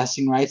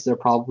broadcasting rights, they're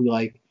probably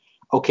like,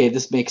 okay,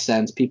 this makes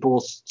sense.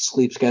 People's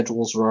sleep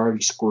schedules are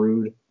already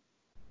screwed.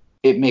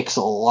 It makes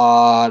a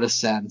lot of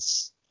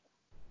sense.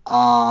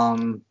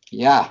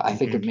 Yeah, I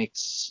think Mhm.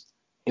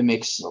 it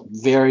makes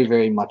very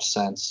very much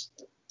sense.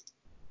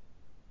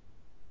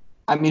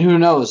 I mean, who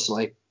knows?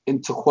 Like,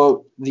 and to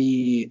quote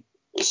the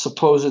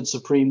supposed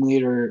supreme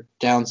leader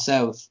down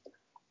south,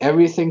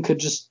 everything could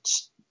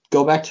just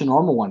go back to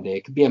normal one day.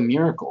 It could be a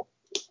miracle.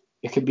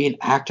 It could be an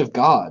act of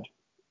God.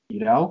 You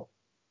know,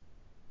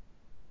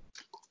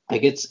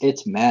 like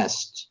it's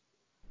messed.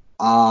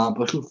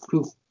 But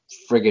who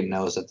friggin'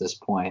 knows at this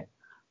point?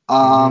 Mhm.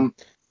 Um,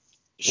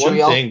 should we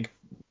One all thing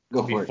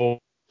go for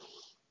it?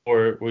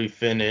 before we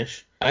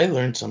finish, I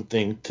learned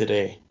something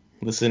today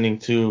listening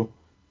to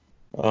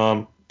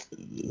um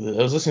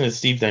I was listening to the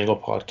Steve Dangle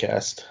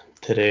podcast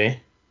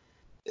today.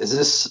 Is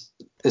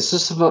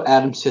this about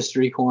Adam's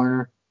history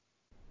corner?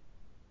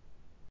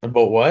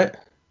 About what?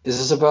 Is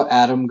this about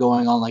Adam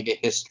going on like a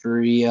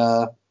history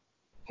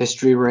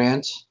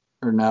rant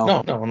or no?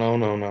 No, no, no,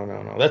 no, no,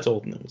 no, no. That's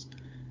old news.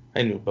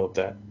 I knew about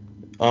that.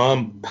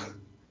 Um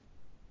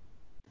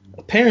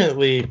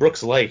Apparently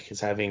Brooks Lake is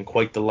having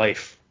quite the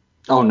life.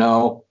 Oh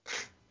no,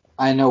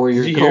 I know where Did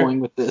you're you hear? going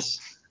with this.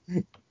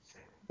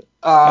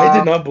 I did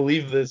Um, not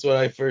believe this when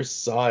I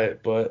first saw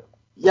it, but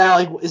yeah,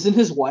 like isn't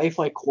his wife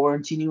like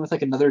quarantining with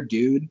like another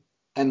dude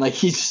and like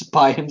he's just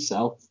by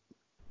himself?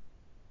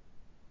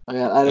 Like,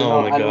 oh my I don't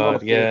know the god,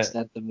 full yeah.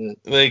 extent of it.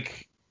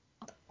 Like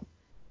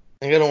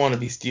I don't want to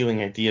be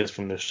stealing ideas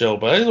from the show,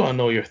 but I just want to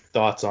know your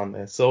thoughts on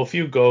this. So if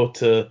you go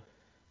to,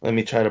 let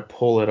me try to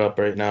pull it up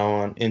right now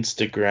on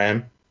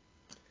Instagram.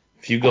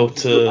 If you go I'm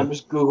to,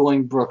 just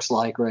googling Brooks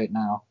like right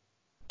now.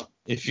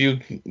 if you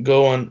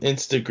go on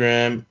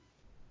Instagram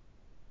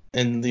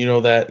and you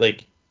know that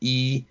like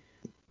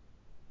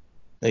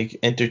like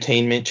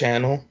entertainment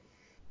channel,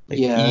 like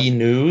Yeah. E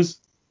News.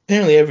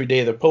 Apparently every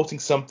day they're posting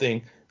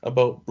something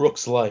about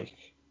Brooks Like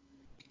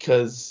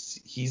because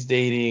he's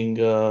dating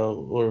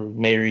or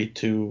married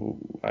to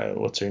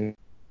what's her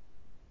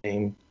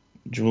name,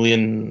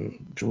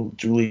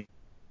 Julia.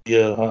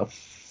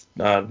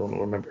 I don't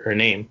remember her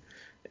name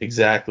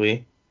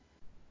exactly,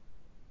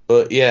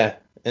 but yeah,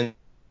 and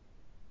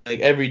like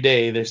every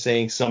day they're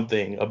saying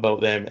something about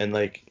them, and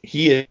like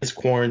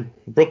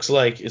Brooks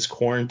like is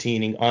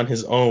quarantining on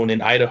his own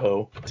in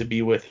Idaho to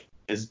be with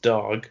his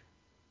dog,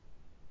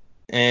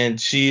 and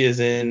she is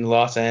in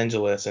Los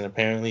Angeles, and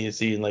apparently is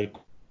he like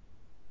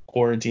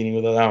quarantining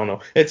with I don't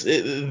know.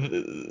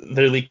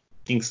 They're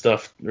leaking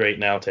stuff right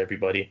now to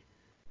everybody,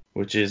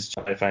 which is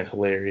I find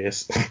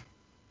hilarious.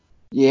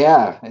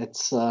 Yeah,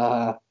 it's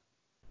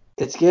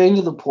getting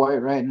to the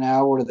point right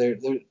now where they're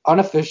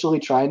unofficially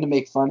trying to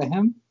make fun of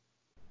him,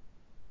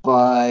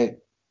 but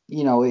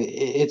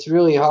it's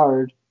really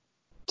hard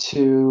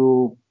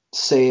to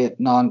say it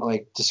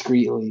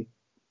discreetly.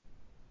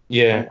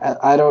 Yeah. Like,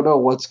 I don't know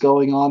what's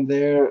going on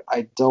there.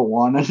 I don't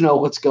want to know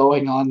what's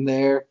going on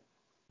there.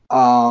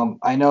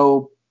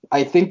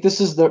 I think this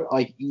is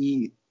like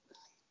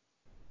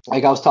I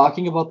was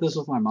talking about this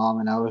with my mom,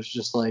 and I was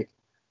just like,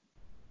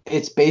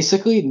 it's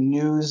basically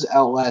news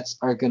outlets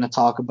are going to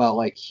talk about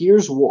like,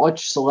 here's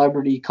which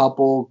celebrity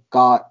couple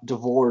got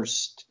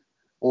divorced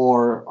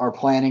or are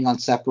planning on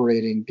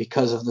separating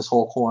because of this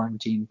whole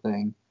quarantine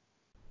thing.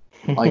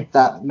 Like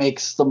that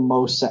makes the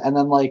most sense. And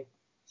then like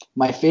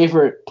my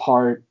favorite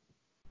part,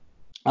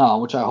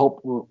 which I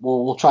hope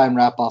we'll try and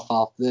wrap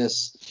off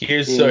this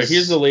Here's the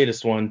is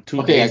latest one.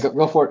 okay. Yeah,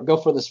 go for it. Go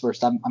for this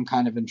first. I'm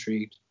kind of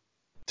intrigued.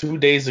 2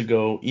 days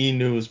ago, E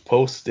News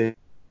posted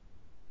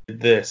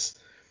this.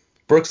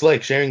 Brooks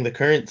Lake sharing the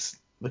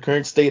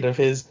current state of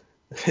his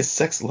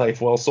sex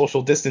life while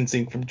social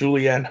distancing from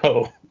Julianne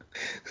Ho.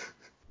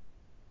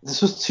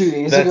 This was 2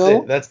 days That's it.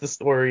 ago. That's the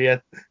story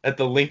at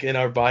the link in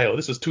our bio.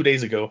 This was 2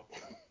 days ago.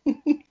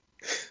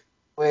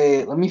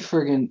 Wait, let me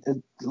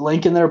friggin'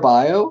 link in their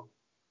bio.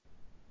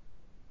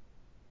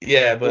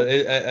 Yeah, but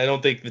I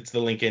don't think it's the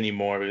link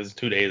anymore. It was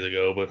 2 days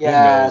ago, but who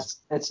Yeah, knows?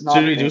 it's not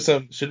there.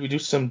 Should we do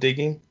some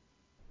digging?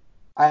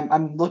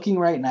 I'm looking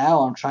right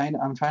now. I'm trying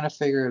to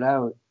figure it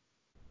out.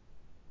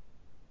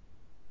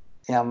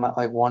 Yeah, I'm at,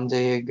 like 1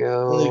 day Like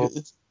ago.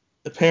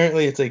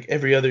 apparently it's like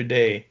every other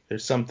day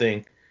there's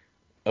something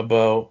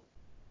about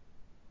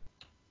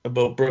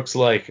Brooks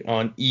like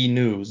on E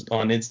News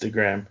on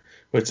Instagram,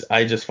 which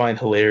I just find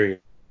hilarious.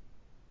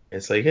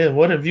 It's like, hey,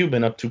 what have you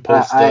been up to I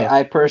post I,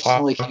 I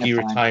personally can't hockey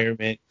find it.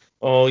 retirement?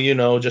 Oh,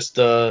 just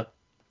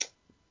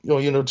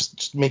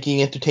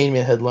making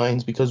entertainment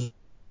headlines because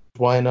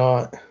why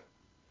not?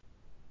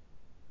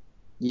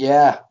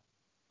 Yeah,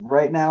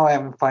 right now I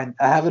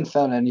haven't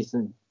found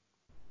anything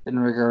in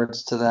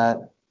regards to that.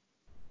 Like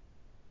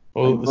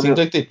Well, it seems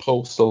literally, like they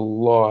post a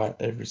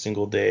lot every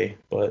single day,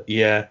 but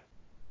yeah,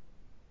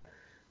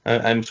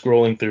 I'm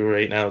scrolling through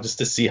right now just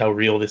to see how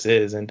real this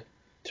is, and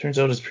turns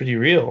out it's pretty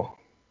real.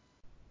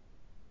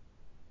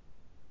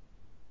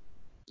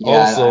 yeah, I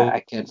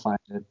Also, can't find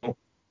it.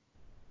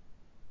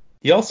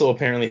 he also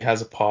apparently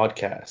has a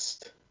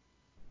podcast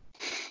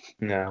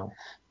now,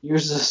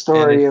 Here's the and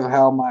story of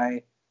how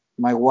my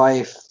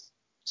wife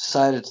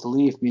decided to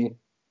leave me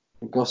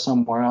and go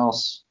somewhere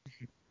else.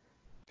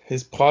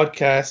 his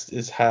podcast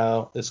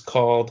is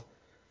called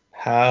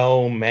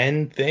How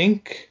Men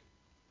Think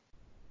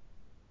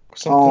or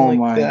something Oh like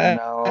my that.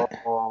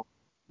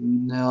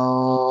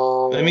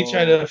 no, Let me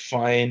try no. to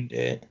find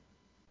it.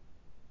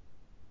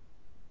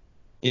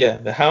 Yeah,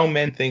 the How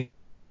Men Think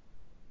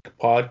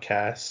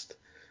podcast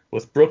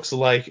with Brooks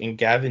Like and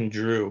Gavin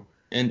Drew.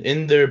 And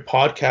in their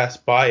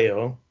podcast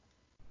bio,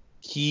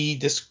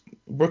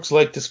 Brooks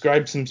Like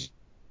describes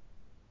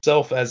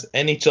himself as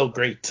NHL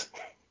great.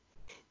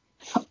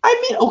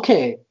 I mean,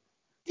 okay,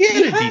 He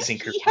had a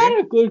decent he career, had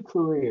a good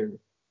career.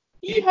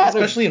 He had a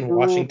especially in good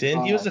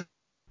Washington. He was run. a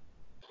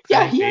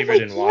Yeah, fan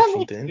favorite in he had like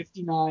Washington.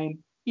 59.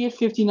 He had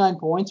 59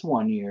 points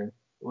 1 year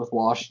with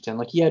Washington.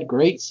 Like he had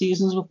great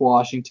seasons with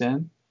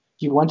Washington.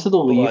 He went to the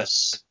But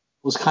Leafs,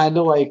 was kind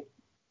of like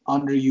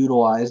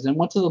underutilized, then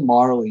went to the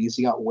Marlies.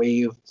 He got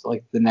waived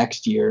like the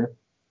next year.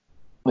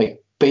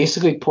 Like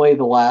basically played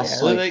the yeah,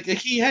 last like. like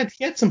he had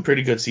some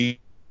pretty good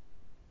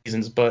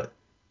seasons, but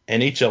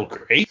NHL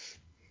great?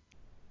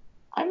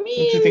 I Don't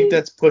you think mean,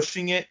 that's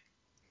pushing it?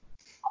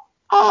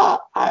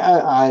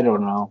 I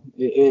don't know.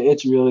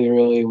 It's really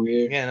really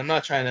weird. Again, I'm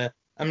not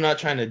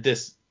trying to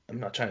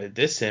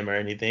diss him or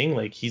anything.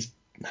 Like he's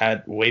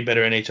had way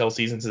better NHL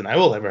seasons than I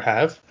will ever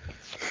have.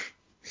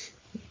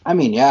 I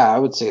mean, yeah, I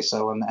would say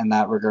so in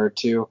that regard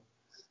too.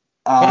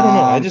 I don't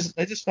know. Um,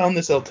 I just found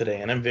this out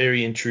today, and I'm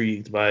very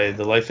intrigued by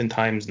the life and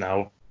times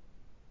now.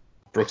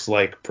 Brooks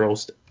like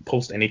post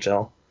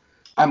NHL.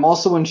 I'm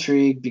also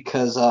intrigued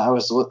because I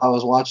was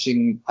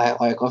watching. I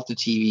left the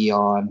TV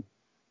on.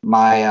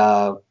 My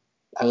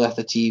I left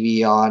the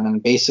TV on,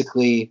 and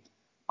basically,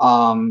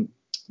 um,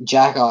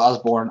 Jack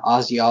Osborne,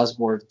 Ozzy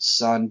Osbourne's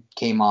son,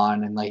 came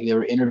on, and like they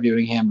were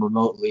interviewing him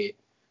remotely,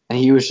 and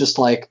he was just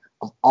like,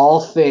 of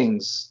all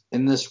things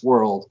in this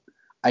world,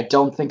 I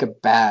don't think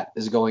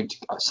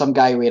some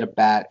guy who ate a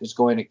bat is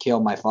going to kill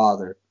my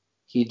father.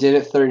 He did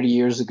it 30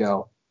 years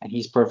ago, and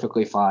he's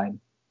perfectly fine.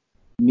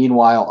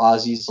 Meanwhile,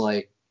 Ozzy's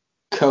like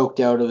coked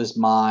out of his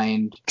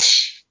mind.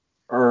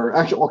 Or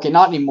actually, okay,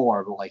 not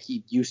anymore, but like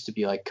he used to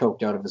be like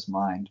coked out of his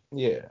mind.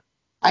 Yeah.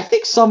 I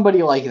think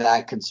somebody like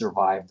that can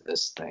survive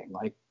this thing.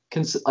 Like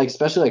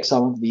especially like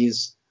some of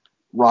these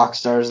rock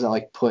stars that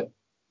like put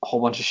a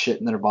whole bunch of shit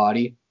in their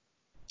body.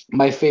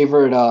 My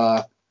favorite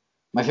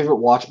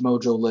Watch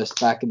Mojo list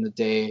back in the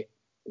day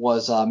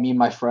was me and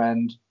my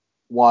friend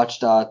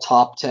watched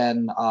top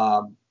 10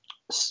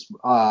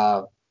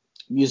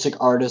 music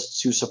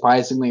artists who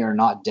surprisingly are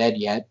not dead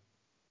yet,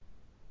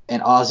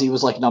 and Ozzy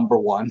was like number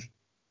one.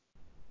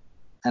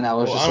 And I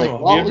was Well, just I don't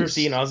like, know. Have you well, ever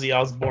seen Ozzy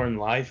Osbourne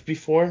live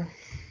before?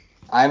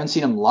 I haven't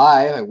seen him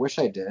live. I wish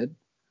I did.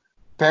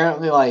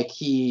 Apparently, like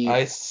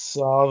I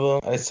saw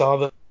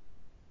them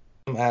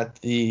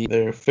at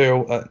their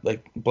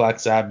like Black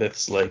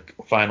Sabbath's like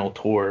final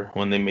tour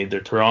when they made their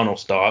Toronto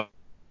stop.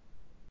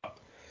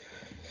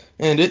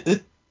 And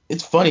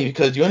it's funny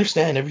because you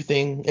understand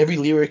everything, every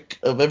lyric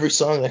of every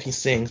song that he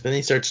sings. Then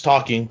he starts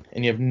talking,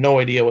 and you have no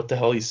idea what the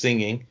hell he's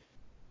singing.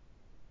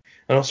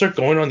 And I'll start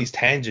going on these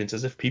tangents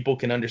as if people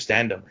can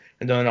understand him.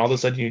 And then all of a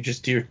sudden you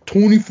just hear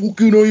Tony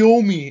fucking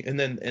Iommi, and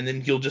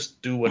then he'll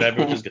just do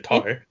whatever with his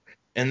guitar,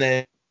 and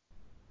then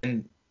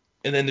and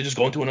then they just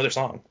go into another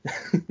song.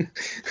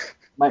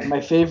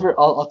 my favorite.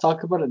 I'll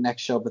talk about it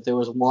next show. But there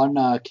was one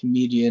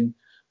comedian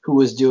who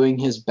was doing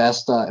his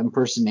best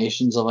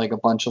impersonations of like a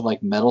bunch of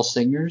like metal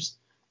singers,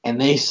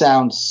 and they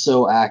sound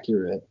so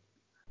accurate.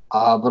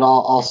 But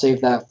I'll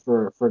save that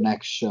for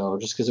next show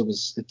just because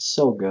it's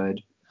so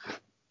good.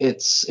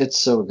 It's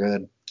so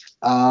good.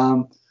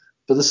 But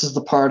this is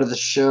the part of the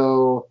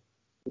show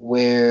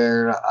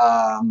where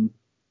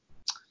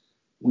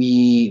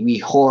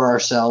we whore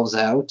ourselves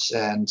out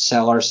and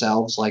sell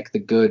ourselves like the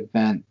good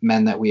men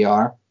that we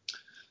are.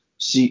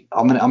 See,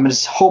 I'm gonna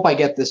hope I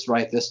get this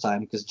right this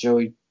time because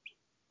Joey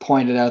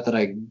pointed out that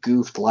I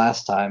goofed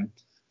last time.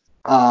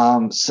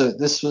 So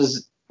this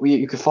was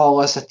you could follow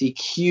us at the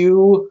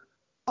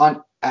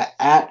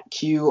at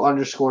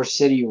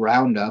Q_City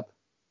Roundup.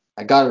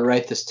 I got it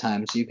right this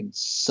time, so you can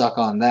suck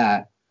on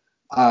that.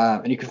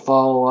 And you can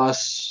follow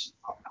us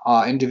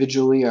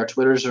individually. Our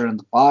Twitters are in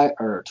the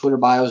our Twitter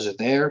bios are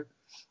there.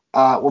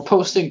 We're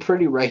posting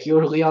pretty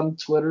regularly on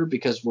Twitter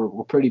because we're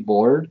pretty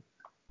bored.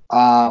 We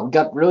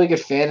got really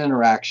good fan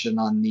interaction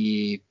on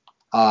the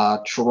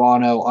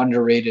Toronto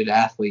underrated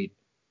athlete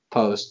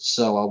post,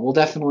 so we'll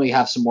definitely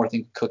have some more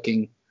things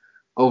cooking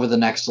over the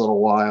next little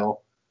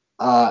while.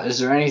 Is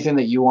there anything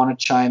that you want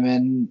to chime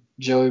in,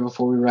 Joey,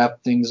 before we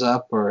wrap things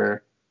up,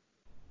 or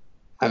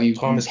have you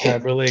Thomas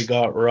hit? Caberlet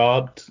got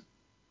robbed.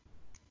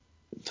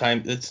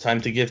 It's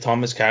time to give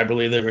Thomas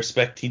Caberlet the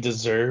respect he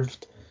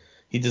deserved.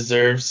 He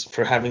deserves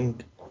for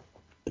having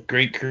a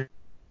great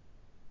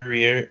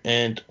career,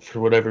 and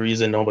for whatever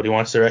reason, nobody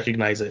wants to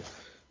recognize it.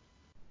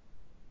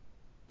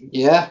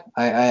 Yeah,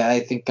 I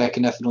think I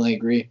can definitely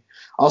agree.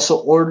 Also,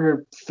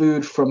 order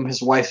food from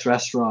his wife's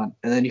restaurant,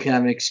 and then you can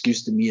have an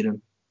excuse to meet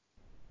him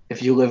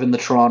if you live in the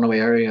Toronto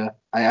area.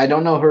 I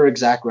don't know her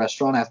exact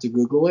restaurant. I have to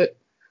Google it.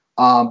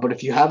 But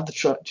if you have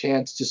the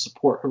chance to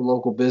support her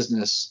local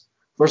business,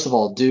 first of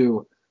all,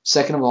 do.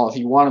 Second of all, if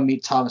you want to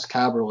meet Thomas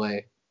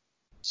Caberlet,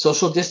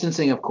 social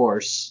distancing, of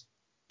course.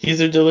 He's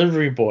a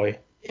delivery boy.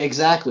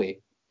 Exactly.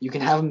 You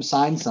can have him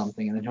sign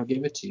something, and then he'll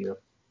give it to you.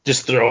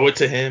 Just throw it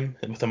to him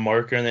with a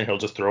marker, and then he'll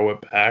just throw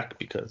it back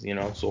because,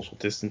 social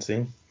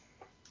distancing.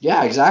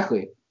 Yeah,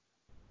 exactly.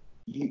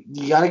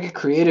 You gotta get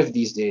creative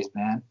these days,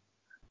 man.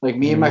 Like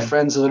me and my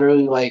friends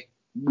literally like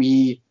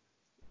we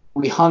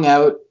hung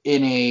out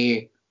in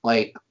a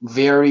like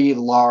very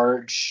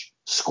large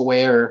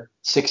square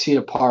 6 feet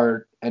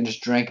apart and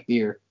just drank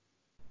beer.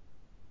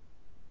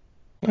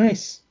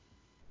 Nice.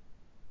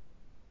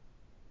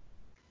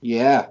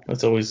 Yeah.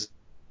 That's always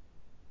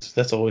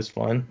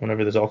fun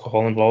whenever there's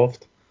alcohol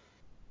involved.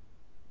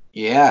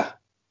 Yeah.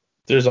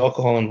 If there's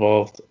alcohol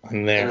involved,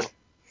 I'm there.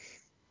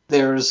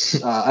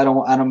 There's I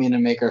don't mean to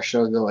make our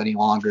show go any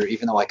longer,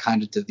 even though I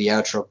kind of did the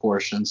outro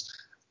portions.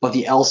 But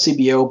the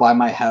LCBO by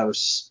my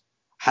house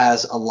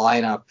has a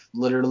lineup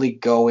literally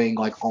going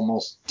like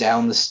almost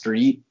down the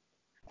street,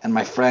 and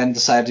my friend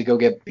decided to go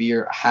get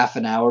beer half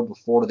an hour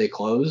before they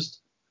closed,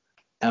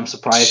 and I'm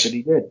surprised that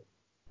he did.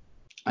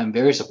 I'm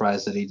very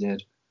surprised that he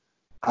did.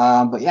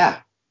 But yeah,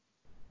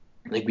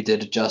 I think we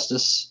did it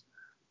justice.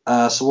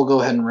 So we'll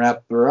go ahead and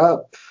wrap her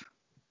up.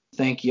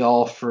 Thank you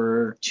all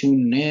for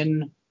tuning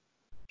in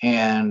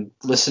and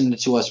listening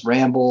to us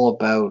ramble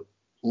about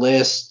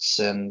lists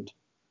and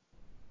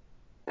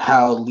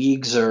how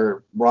leagues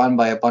are run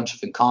by a bunch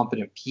of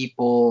incompetent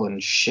people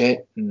and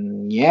shit.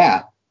 And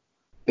yeah,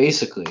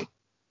 basically.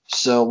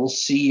 So we'll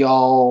see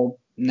y'all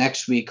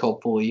next week,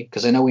 hopefully,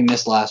 because I know we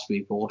missed last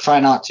week, but we'll try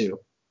not to.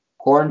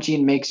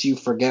 Quarantine makes you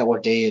forget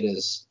what day it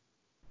is.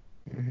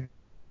 Mm-hmm.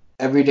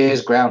 Every day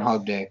is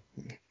Groundhog Day.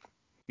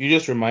 You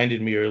just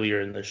reminded me earlier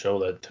in the show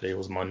that today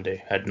was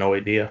Monday. I had no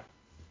idea.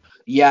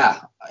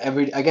 Yeah,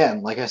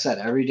 like I said,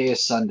 every day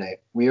is Sunday.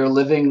 We are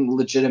living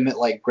legitimate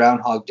like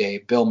Groundhog Day,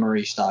 Bill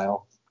Murray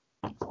style.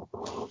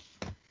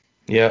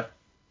 Yeah.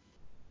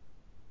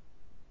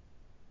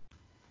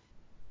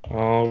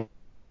 All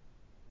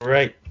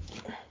right.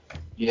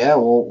 Yeah,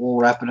 we'll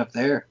wrap it up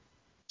there.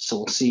 So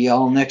we'll see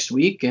y'all next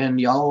week, and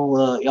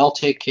y'all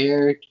take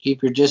care,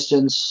 keep your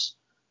distance,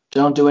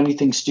 don't do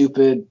anything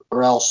stupid,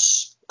 or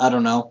else I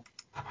don't know.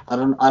 I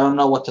don't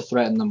know what to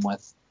threaten them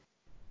with.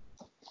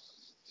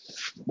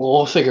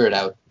 We'll figure it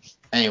out.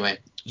 Anyway,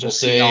 we'll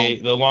Just see y'all. say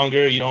the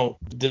longer you don't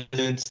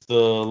distance, the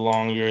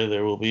longer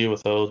there will be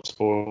without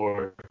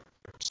sports.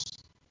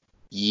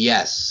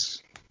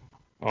 Yes,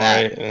 All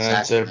that right, and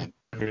that's exact thing.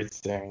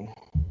 everything.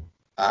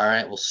 All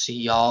right, we'll see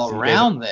y'all See you guys around there.